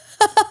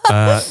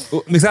 I'm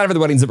excited for the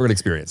weddings that we're going to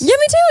experience. Yeah,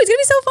 me too. It's gonna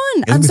be so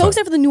fun. It'll I'm be so fun.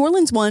 excited for the New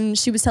Orleans one.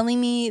 She was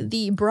telling me,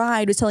 the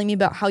bride was telling me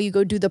about how you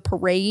go do the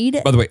parade.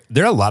 By the way,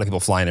 there are a lot of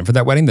people flying in for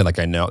that wedding that like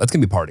I know. That's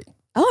going to be a party. It's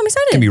Oh, I'm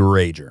excited. going to be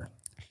rager.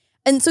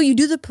 And so you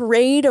do the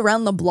parade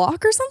around the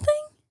block or something?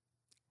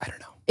 I don't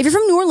know. If you're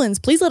from New Orleans,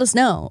 please let us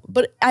know.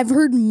 But I've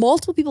heard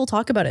multiple people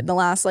talk about it in the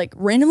last like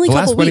randomly The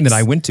couple last wedding weeks. that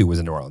I went to was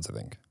in New Orleans, I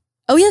think.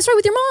 Oh yeah, that's right,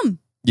 with your mom.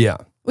 Yeah.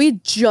 We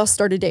had just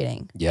started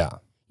dating. Yeah.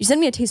 You sent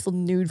me a tasteful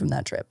nude from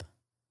that trip.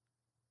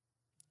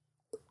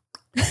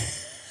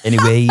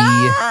 Anyway,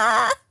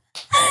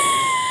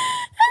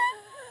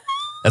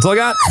 that's all I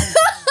got.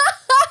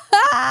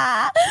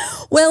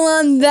 Well,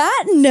 on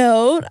that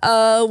note,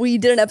 we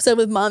did an episode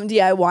with Mom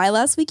DIY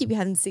last week, if you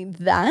hadn't seen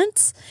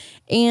that.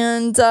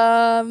 And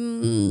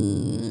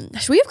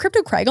should we have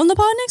Crypto Craig on the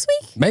pod next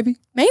week? Maybe.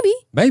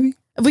 Maybe.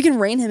 If we can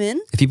rein him in.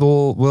 If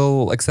people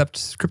will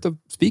accept crypto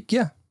speak,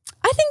 yeah.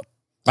 I think.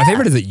 My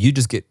favorite is that you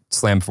just get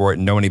slammed for it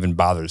and no one even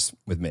bothers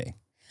with me.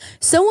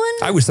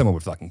 I wish someone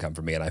would fucking come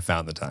for me and I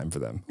found the time for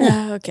them.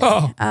 Okay.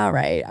 Oh. All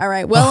right.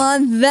 Well,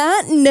 on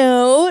that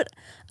note,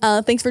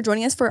 thanks for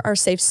joining us for our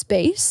safe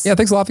space. Yeah,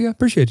 thanks, Lafia.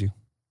 Appreciate you.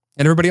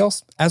 And everybody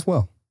else as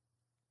well.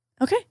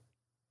 Okay.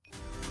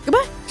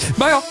 Goodbye.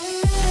 Bye, y'all.